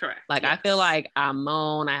 That is correct. Like I feel like I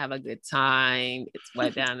moan, I have a good time. It's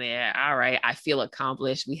wet down there. All right, I feel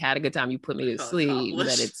accomplished. We had a good time. You put me to sleep,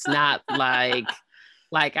 but it's not like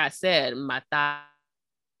I said, my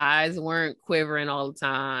eyes weren't quivering all the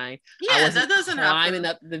time. I wasn't that doesn't climbing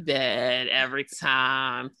up the bed every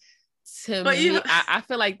time. To me, I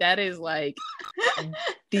feel like that is like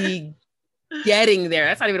the getting there.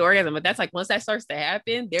 That's not even orgasm, but that's like once that starts to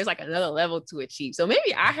happen, there's like another level to achieve. So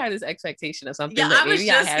maybe I had this expectation of something. Yeah, I was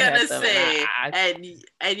just gonna say,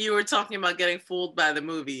 and you were talking about getting fooled by the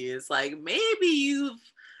movies. Like maybe you've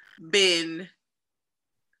been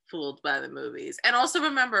fooled by the movies. And also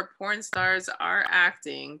remember, porn stars are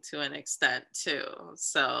acting to an extent too,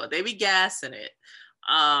 so they be gassing it.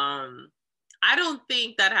 I don't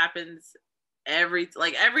think that happens every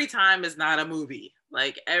time is not a movie.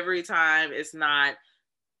 Like every time it's not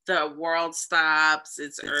the world stops,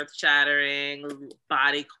 it's earth shattering,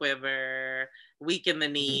 body quiver, weak in the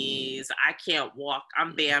knees, I can't walk,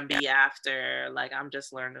 I'm Bambi after, like I'm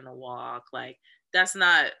just learning to walk. Like that's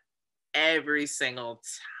not every single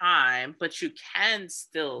time, but you can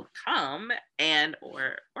still come and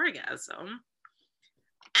or orgasm.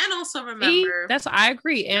 And also remember, I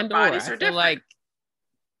agree. And or I feel like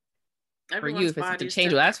for you, if it's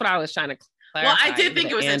interchangeable, that's what I was trying to clarify. Well, I did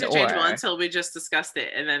think it was interchangeable until we just discussed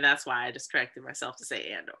it, and then that's why I just corrected myself to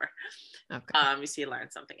say and or. Okay. You see, you learn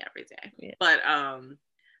something every day. Yeah.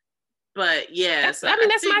 But yeah, I mean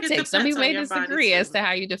that's my take. Some people may disagree as to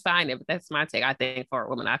how you define it, but that's my take. I think for a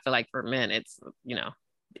woman, I feel like for men, it's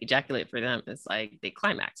ejaculate for them. It's like they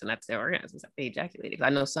climax, and that's their orgasm. It's like they ejaculate.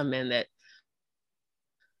 I know some men that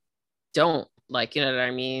don't like, you know what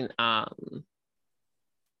I mean?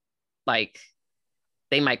 Like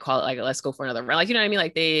they might call it like, let's go for another round. Like, you know what I mean?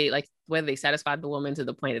 Like they, like whether they satisfied the woman to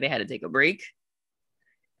the point that they had to take a break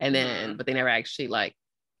and then, but they never actually like,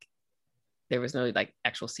 there was no like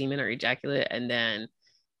actual semen or ejaculate. And then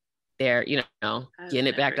they're, getting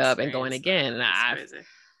it back up and going again. And I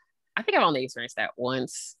think I've only experienced that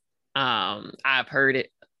once. I've heard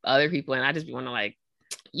it other people and I just be wanting to like,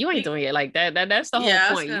 you ain't doing it like that. That's the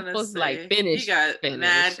whole point. You're supposed to like finish. He got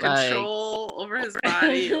mad control over his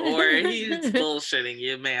body, or he's bullshitting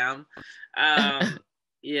you, ma'am.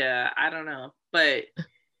 Yeah, I don't know, but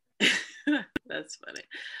that's funny.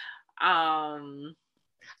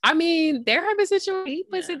 I mean, there have been situations he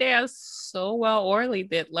puts it down so well orally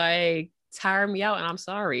that like tire me out, and I'm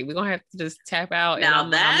sorry. We're gonna have to just tap out, and I'm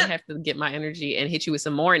gonna have to get my energy and hit you with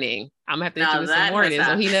some morning. I'm gonna have to hit you with some morning.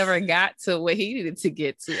 So he never got to what he needed to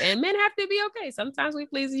get to. And men have to be okay. Sometimes we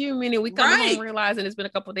please you, meaning we come home realizing it's been a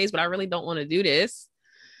couple of days, but I really don't want to do this.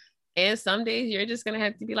 And some days you're just gonna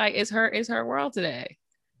have to be like, it's her world today.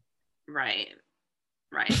 Right.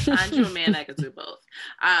 Right. Find you a man that can do both.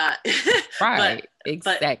 Right.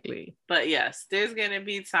 Exactly. But yes, there's going to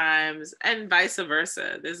be times, and vice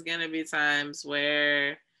versa. There's going to be times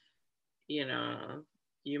where, you know,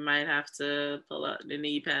 you might have to pull out the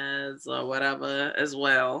knee pads or whatever as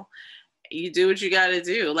well. You do what you got to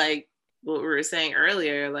do. Like what we were saying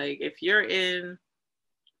earlier, like if you're in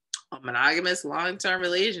a monogamous long-term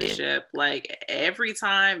relationship, like every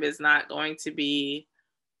time is not going to be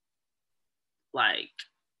like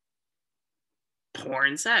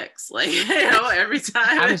porn sex, like, you know, every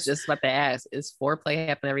time. I was just about to ask, is foreplay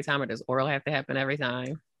happen every time, or does oral have to happen every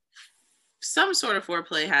time? Some sort of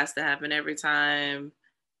foreplay has to happen every time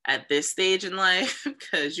at this stage in life,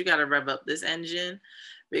 because you got to rev up this engine,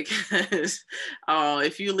 because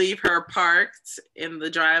if you leave her parked in the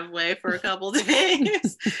driveway for a couple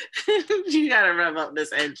days, you got to rev up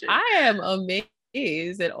this engine. I am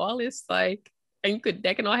amazed at all this, like, and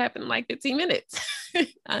that can all happen in like 15 minutes.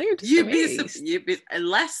 I am just amazed. You'd be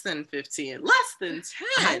less than 15, less than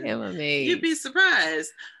 10. I am amazed. You'd be surprised.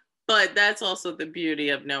 But that's also the beauty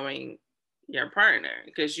of knowing your partner,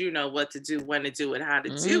 because you know what to do, when to do it, how to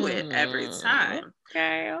do it every time.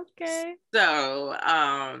 Okay. So,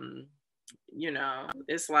 you know,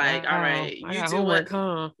 it's like, all right, you do what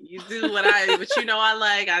you know I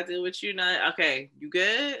like, I do what you know. Okay, you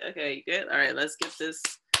good? Okay, you good? All right, let's get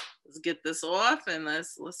this off, and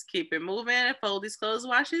let's keep it moving and fold these clothes,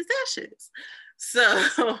 wash these dishes. So,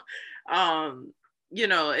 you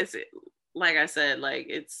know, it's like I said, like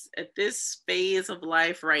it's at this phase of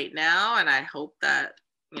life right now, and I hope that,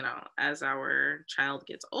 you know, as our child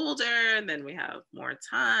gets older, and then we have more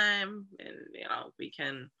time, and, you know, we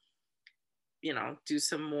can, you know, do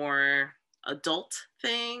some more adult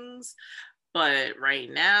things. But right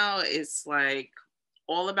now it's like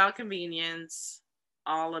all about convenience,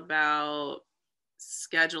 all about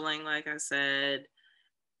scheduling, like I said,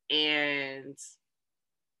 and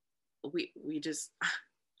we just,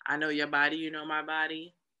 I know your body, you know my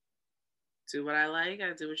body. Do what I like,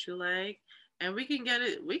 I do what you like, and we can get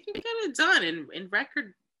it done in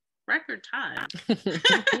record time.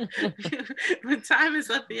 When time is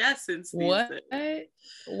of the essence. What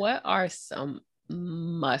are some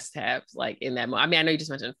must-haves like in that moment? I mean, I know you just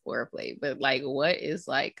mentioned foreplay, but like what is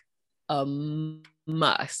like a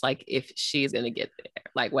must, like if she's gonna get there,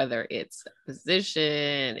 like whether it's a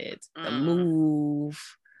position, it's a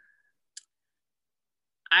move,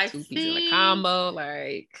 I two think pieces in a combo,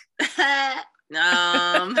 like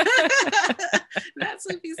not 2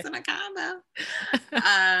 pieces in a combo.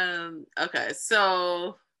 Okay,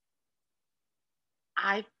 so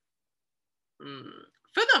for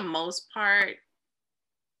the most part,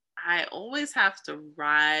 I always have to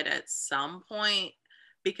ride at some point,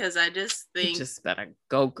 because I just think you just better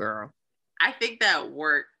go, girl. I think that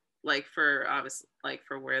work, like for obviously, like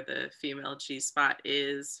for where the female G spot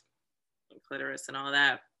is, clitoris and all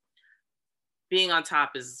that, being on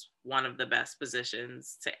top is one of the best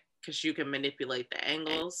positions because you can manipulate the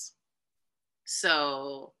angles.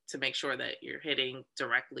 So to make sure that you're hitting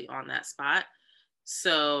directly on that spot.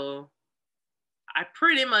 So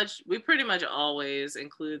we pretty much always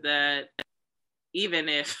include that, even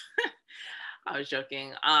if I was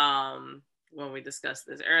joking when we discussed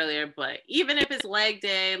this earlier, but even if it's leg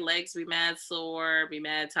day, legs be mad sore, be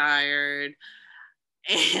mad tired,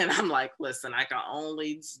 and I'm like, listen, I can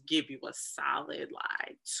only give you a solid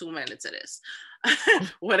like 2 minutes of this,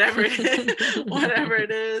 whatever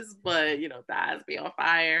it is, but you know, thighs be on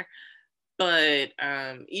fire. But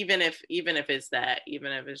even if it's that,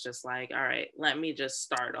 even if it's just like, all right, let me just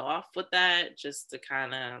start off with that, just to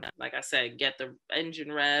kind of, like I said, get the engine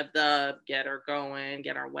revved up, get her going,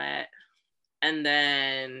 get her wet, and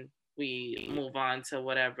then we move on to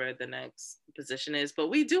whatever the next position is. But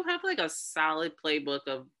we do have like a solid playbook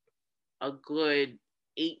of a good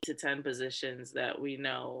 8 to 10 positions that we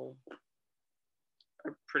know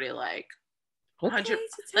are pretty like 100,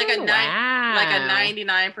 like a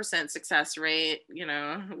 99% success rate. You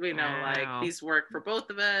know, we know like these work for both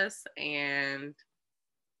of us, and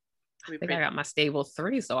I think I got my stable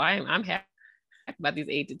 3, so I'm happy about these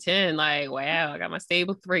 8 to 10. Like, wow, I got my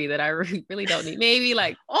stable 3 that I really don't need. Maybe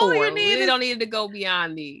like 4. You really don't need to go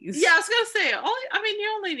beyond these. Yeah, I was gonna say, you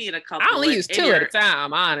only need a couple. I only use 2 at a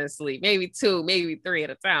time, honestly. Maybe 2, maybe 3 at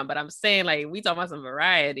a time. But I'm saying, like, we talking about some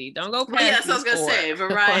variety. Don't go past. Yes, I was gonna say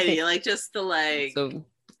variety, like just to like. So,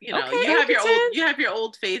 you know, okay, you have your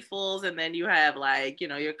old faithfuls, and then you have like, you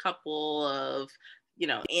know, your couple of, you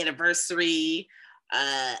know, anniversary,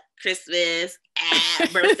 Christmas,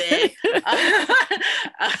 birthday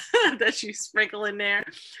that you sprinkle in there.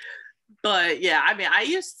 But yeah, I mean, I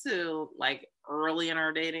used to like early in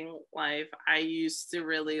our dating life, I used to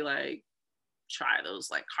really like try those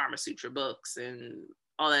like Kama Sutra books and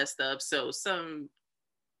all that stuff. So some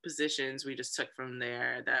positions we just took from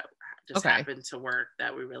there that just happened to work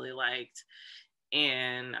that we really liked.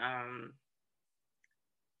 And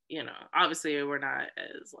you know, obviously we're not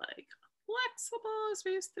as like flexible as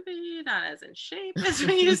we used to be, not as in shape as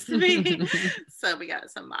we used to be. So we got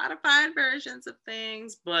some modified versions of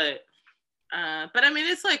things, but I mean,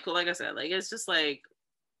 it's like I said, like it's just like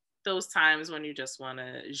those times when you just want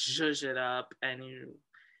to zhuzh it up and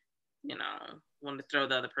you know, want to throw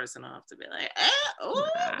the other person off to be like, oh,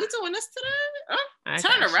 you doing this today? Oh,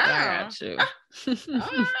 turn around. All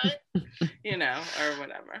right. You know, or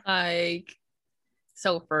whatever. Like,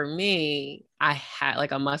 so for me, I have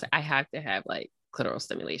to have like clitoral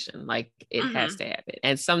stimulation. Like it has to happen.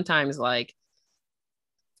 And sometimes like,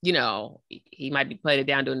 you know, he might be putting it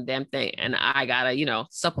down doing the damn thing and I gotta, you know,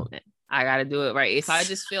 supplement. I gotta do it right. If I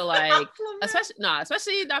just feel like, especially not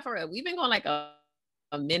for real. We've been going like a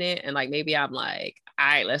minute and like maybe I'm like, all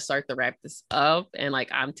right, let's start to wrap this up. And like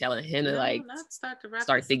I'm telling him to like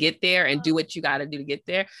start to get there and do what you gotta do to get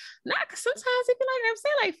there. Not because sometimes it be like I'm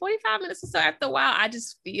saying like 45 minutes or so. After a while, I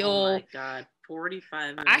just feel, oh my God,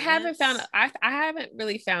 45 minutes. I haven't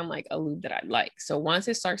really found like a lube that I like. So once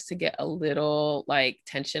it starts to get a little like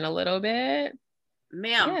tension a little bit,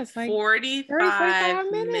 ma'am, yeah, it's like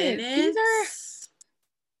 45 minutes.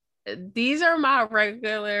 These are my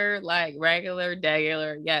regular,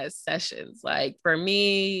 yes, sessions. Like for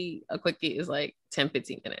me, a quickie is like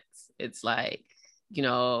 10-15 minutes. It's like, you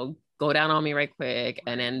know, go down on me right quick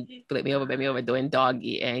and then flip me over, bend me over, doing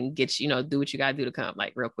doggy and get, you know, do what you gotta do to come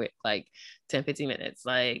like real quick, like 10-15 minutes,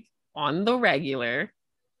 like on the regular.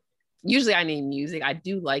 Usually I need music. I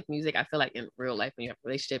do like music. I feel like in real life when you have a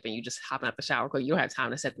relationship and you just hop out the shower quick, you don't have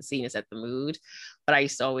time to set the scene and set the mood. But I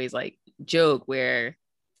used to always like joke where,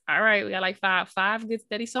 all right, we got like five good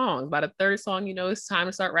steady songs. By the third song, you know, it's time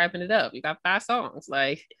to start wrapping it up. You got 5 songs.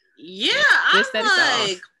 Like, yeah, I'm like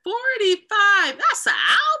songs. 45. That's an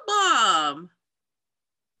album.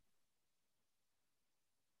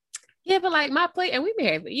 Yeah, but like my play, and we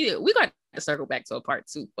got to circle back to a part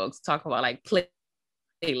 2, folks, talk about like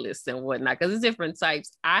playlists and whatnot, because it's different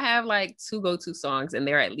types. I have like 2 go-to songs and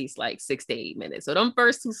they're at least like 6 to 8 minutes. So them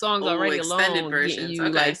first 2 songs already alone getting you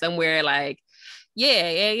like somewhere like,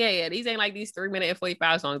 yeah. These ain't like these 3-minute and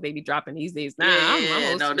 45 songs they be dropping these days. Nah,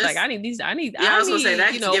 I'm old school. Like I need these. I need. I was gonna say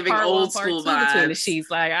that's, you know, giving part old 1, school part 2 vibes between the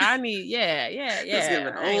sheets. Like I need. Yeah.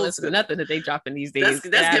 I ain't listen to nothing that they dropping these days.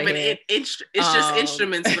 That's giving it's just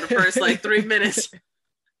instruments for the first like 3 minutes.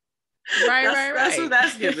 Right. That's what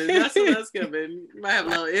that's giving. You might have a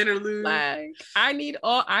little interlude. Like I need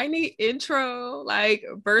intro, like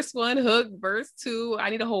verse 1 hook, verse 2. I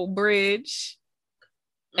need a whole bridge.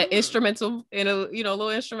 An instrumental in a, you know, little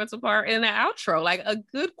instrumental part and an outro. Like a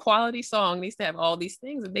good quality song needs to have all these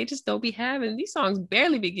things, and they just don't be having. These songs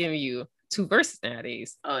barely be giving you 2 verses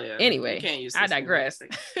nowadays. Oh yeah. Anyway, I digress.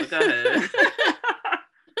 Go ahead.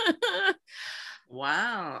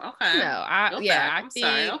 Wow. Okay. No,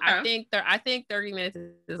 I think 30 minutes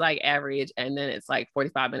is like average, and then it's like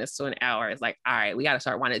 45 minutes to an hour. It's like, all right, we got to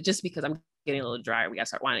start winding. Just because I'm getting a little dry, we got to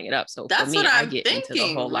start winding it up. So that's for me, I get into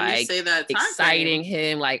the whole like exciting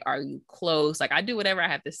him, like, are you close? Like I do whatever I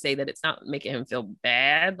have to say that it's not making him feel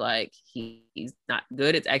bad, like he's not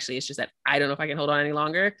good. It's just that I don't know if I can hold on any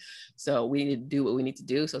longer. So we need to do what we need to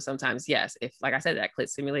do. So sometimes, yes, if like I said, that clit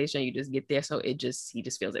stimulation, you just get there. So he just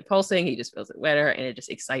feels it pulsing, he just feels it wetter, and it just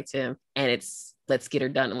excites him. And it's, let's get her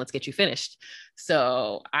done and let's get you finished.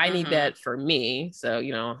 So I need that for me. So,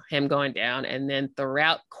 you know, him going down, and then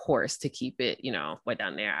throughout course to keep it, you know, way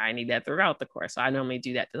down there. I need that throughout the course. So I normally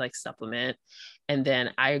do that to like supplement. And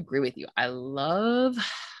then I agree with you. I love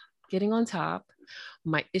getting on top.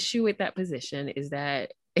 My issue with that position is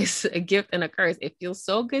that it's a gift and a curse. It feels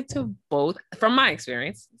so good to both, from my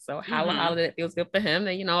experience. So how it feels good for him,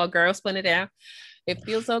 that, you know, a girl split it down. It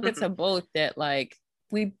feels so good to both that like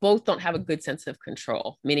we both don't have a good sense of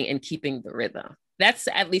control, meaning in keeping the rhythm. That's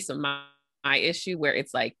at least my issue, where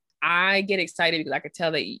it's like, I get excited because I could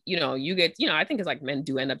tell that, you know, you get, you know, I think it's like men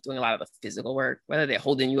do end up doing a lot of the physical work, whether they're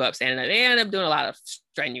holding you up, standing there, they end up doing a lot of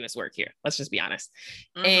strenuous work here. Let's just be honest.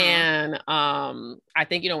 And I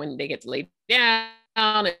think, you know, when they get to lay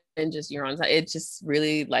down, and just you're on time. It just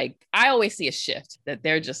really like, I always see a shift that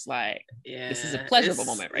they're just like, this is a pleasurable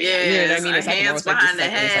moment right now. You know what I mean? It's like hands behind the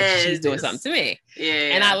head. It's like she's doing something to me.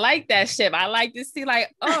 Yeah. And I like that shift. I like to see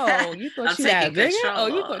like, oh, you thought you had bigger? Oh,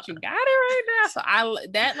 you thought you got it right now. So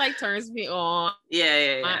that like turns me on.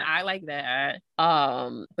 Yeah. I like that.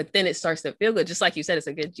 But then it starts to feel good. Just like you said, it's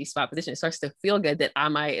a good G-spot position. It starts to feel good that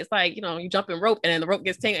it's like, you know, you jump in rope and then the rope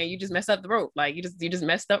gets tangled and you just mess up the rope. Like you just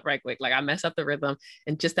messed up right quick. Like I messed up the rhythm,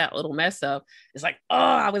 and just that little mess up, it's like, oh,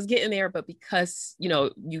 I was getting there. But because, you know,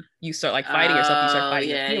 you start like fighting yourself, you start fighting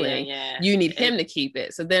the feeling, you need him to keep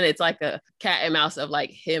it. So then it's like a cat and mouse of like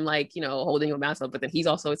him, like, you know, holding your mouse up, but then he's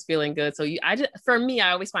also, it's feeling good. So for me,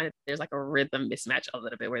 I always find that there's like a rhythm mismatch a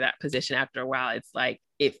little bit, where that position after a while, it's like,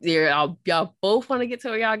 if y'all both want to get to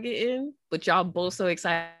where y'all get in, but y'all both so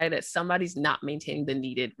excited that somebody's not maintaining the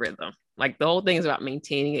needed rhythm. Like the whole thing is about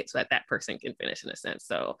maintaining it so that person can finish, in a sense.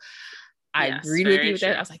 So I agreed with you with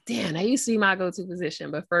that. I was like, damn, that used to be my go-to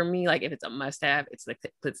position. But for me, like if it's a must-have, it's like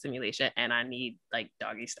clit stimulation, and I need like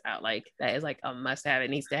doggy style. Like that is like a must-have. It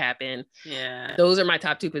needs to happen. Yeah. Those are my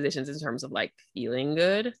top two positions in terms of like feeling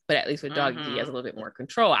good. But at least with doggy, he has a little bit more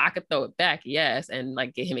control. I could throw it back, yes, and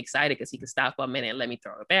like get him excited because he can stop a minute and let me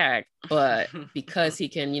throw it back. But because he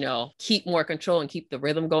can, you know, keep more control and keep the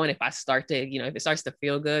rhythm going, if I start to, you know, if it starts to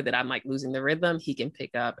feel good that I'm like losing the rhythm, he can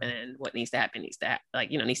pick up, and what needs to happen needs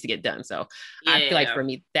to get done. So I feel like for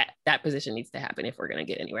me that position needs to happen if we're going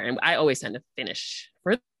to get anywhere. And I always tend to finish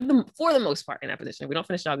for the most part in that position. If we don't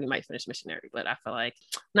finish dog, we might finish missionary, but I feel like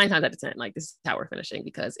 9 times out of 10, like this is how we're finishing,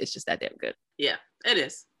 because it's just that damn good. Yeah, it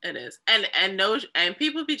is. And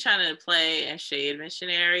people be trying to play and shade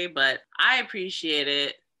missionary, but I appreciate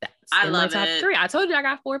it. I love my top 3. I told you I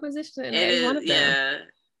got 4 positions, and it is one of them. Yeah,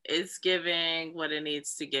 it's giving what it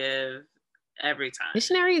needs to give every time.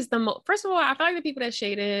 Missionary is the most. First of all, I feel like the people that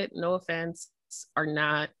shade it, no offense, are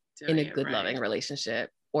not in a good loving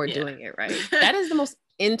relationship or doing it right. That is the most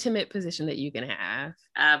intimate position that you can have.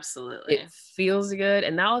 Absolutely. It feels good.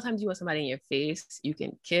 And now all the times you want somebody in your face, you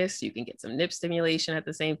can kiss, you can get some nip stimulation at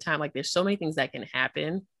the same time. Like there's so many things that can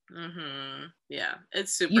happen. Yeah,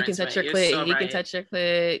 it's super. You can touch your clit, he can touch your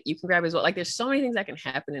clit, you can grab his. Like there's so many things that can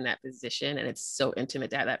happen in that position, and it's so intimate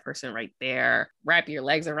to have that person right there. Wrap your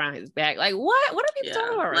legs around his back. Like what are you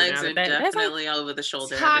talking about right legs now? Are definitely like over the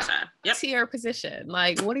shoulder every time. Yep. Tier position.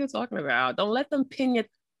 Like what are you talking about? Don't let them pin your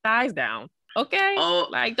thighs down. Okay. Oh,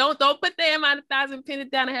 like don't put them in my thighs and pin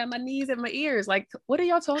it down and have my knees and my ears. Like, what are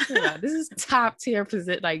y'all talking about? This is top tier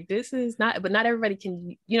position. Like, this is not, but not everybody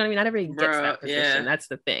can, you know what I mean? Not everybody gets that position. Yeah. That's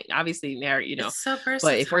the thing. Obviously, married, you know. It's so versatile.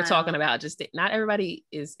 But if we're talking about just not everybody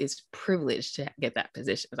is privileged to get that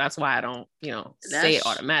position. That's why I don't, you know, say it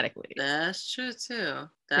automatically. That's true too.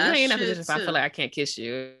 You ain't in that position if I feel like I can't kiss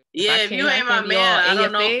you. If you ain't my man, I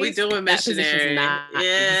don't know if we doing missionary.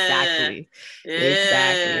 Exactly.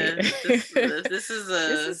 This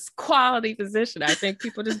is quality position. I think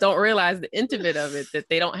people just don't realize the intimate of it, that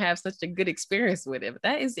they don't have such a good experience with it. But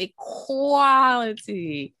that is a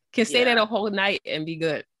quality. Can stay there the whole night and be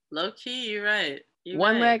good. Low key, you're right.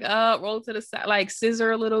 One leg up, roll to the side, like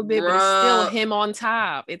scissor a little bit, but it's still him on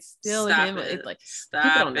top. It's still him. It's like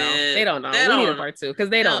people don't know. They don't know. We need a part 2 because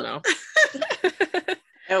they don't know.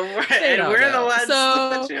 And we're the ones.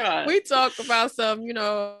 So we talk about some, you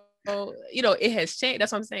know, it has changed.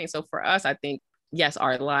 That's what I'm saying. So for us, I think, yes,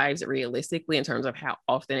 our lives realistically in terms of how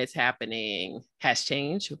often it's happening has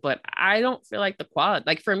changed, but I don't feel like the quality,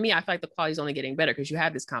 like for me, I feel like the quality is only getting better because you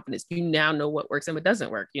have this confidence. You now know what works and what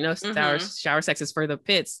doesn't work. You know, shower sex is for the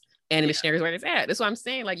pits. And missionary is where it's at. That's what I'm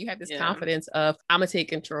saying. Like you have this confidence of, I'm gonna take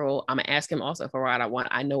control. I'm gonna ask him also for what I want.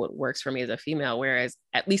 I know what works for me as a female. Whereas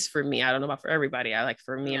at least for me, I don't know about for everybody. I like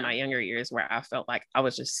for me in my younger years where I felt like I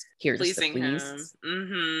was just here pleasing just to please.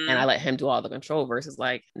 And I let him do all the control versus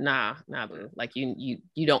like, nah, boo. Like you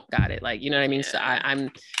don't got it. Like, you know what I mean? So I'm,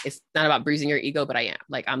 it's not about bruising your ego, but I am.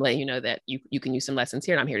 Like, I'm letting you know that you can use some lessons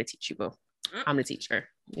here and I'm here to teach you, boo. I'm the teacher.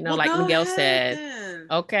 You know, like Miguel said,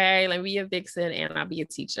 okay, let me be a vixen and I'll be a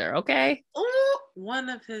teacher. Okay. Oh, one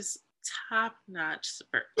of his top-notch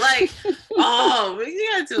like we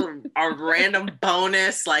gotta do a random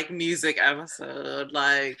bonus like music episode.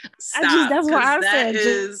 Like stop. That's what I said.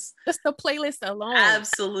 Is just the playlist alone.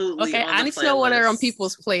 Absolutely. Okay, I need to know what are on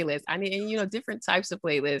people's playlists. I need, you know, different types of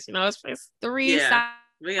playlists. You know, it's 3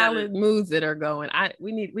 solid moods that are going.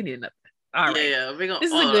 We need another. All right. Yeah, we're gonna.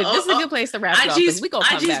 This is a good place to wrap it up. We gonna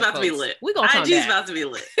come back, about to be lit. We gonna come IG's about to be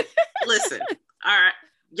lit. Listen, all right,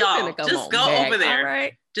 y'all, just go over there. All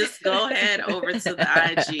right. Just go ahead over to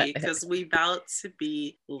the IG because we about to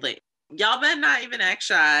be lit. Y'all better not even act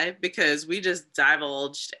shy because we just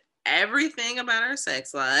divulged everything about our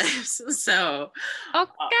sex lives. So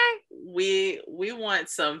we want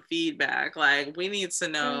some feedback. Like, we need to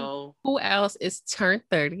know who else is turned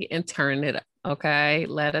 30 and turning it up. Okay,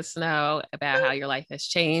 let us know about how your life has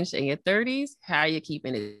changed in your 30s, how you're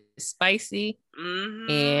keeping it spicy,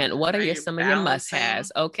 and what are some of your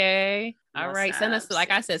must-haves. Okay, all right, send us,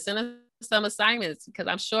 like I said, send us some assignments, because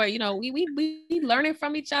I'm sure, you know, we learning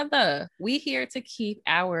from each other. We here to keep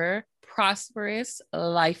our prosperous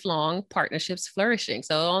lifelong partnerships flourishing.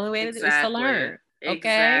 So the only way is to learn. Okay.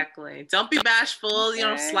 Exactly. Don't be bashful. Okay. You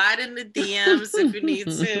know, slide in the DMs if you need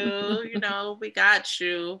to. You know, we got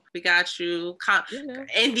you. We got you.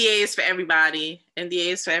 NDAs for everybody.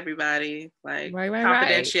 NDAs for everybody. Like,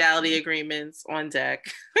 confidentiality agreements on deck.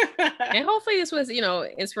 And hopefully this was, you know,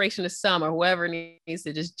 inspiration to some, or whoever needs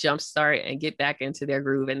to just jumpstart and get back into their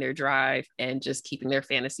groove and their drive, and just keeping their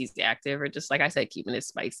fantasies active, or just, like I said, keeping it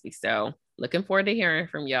spicy. So looking forward to hearing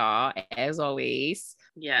from y'all, as always.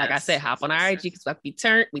 Yeah, like I said, hop on our IG, because we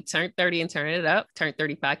turned 30 and turn it up. Turn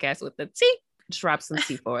 30 podcast with the T. Drop some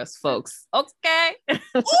tea for us, folks. Okay.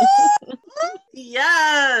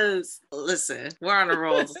 Yes. Listen, we're on a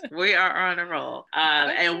roll. We are on a roll.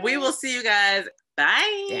 And we will see you guys.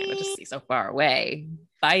 Bye. Damn, I just see so far away.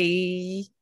 Bye.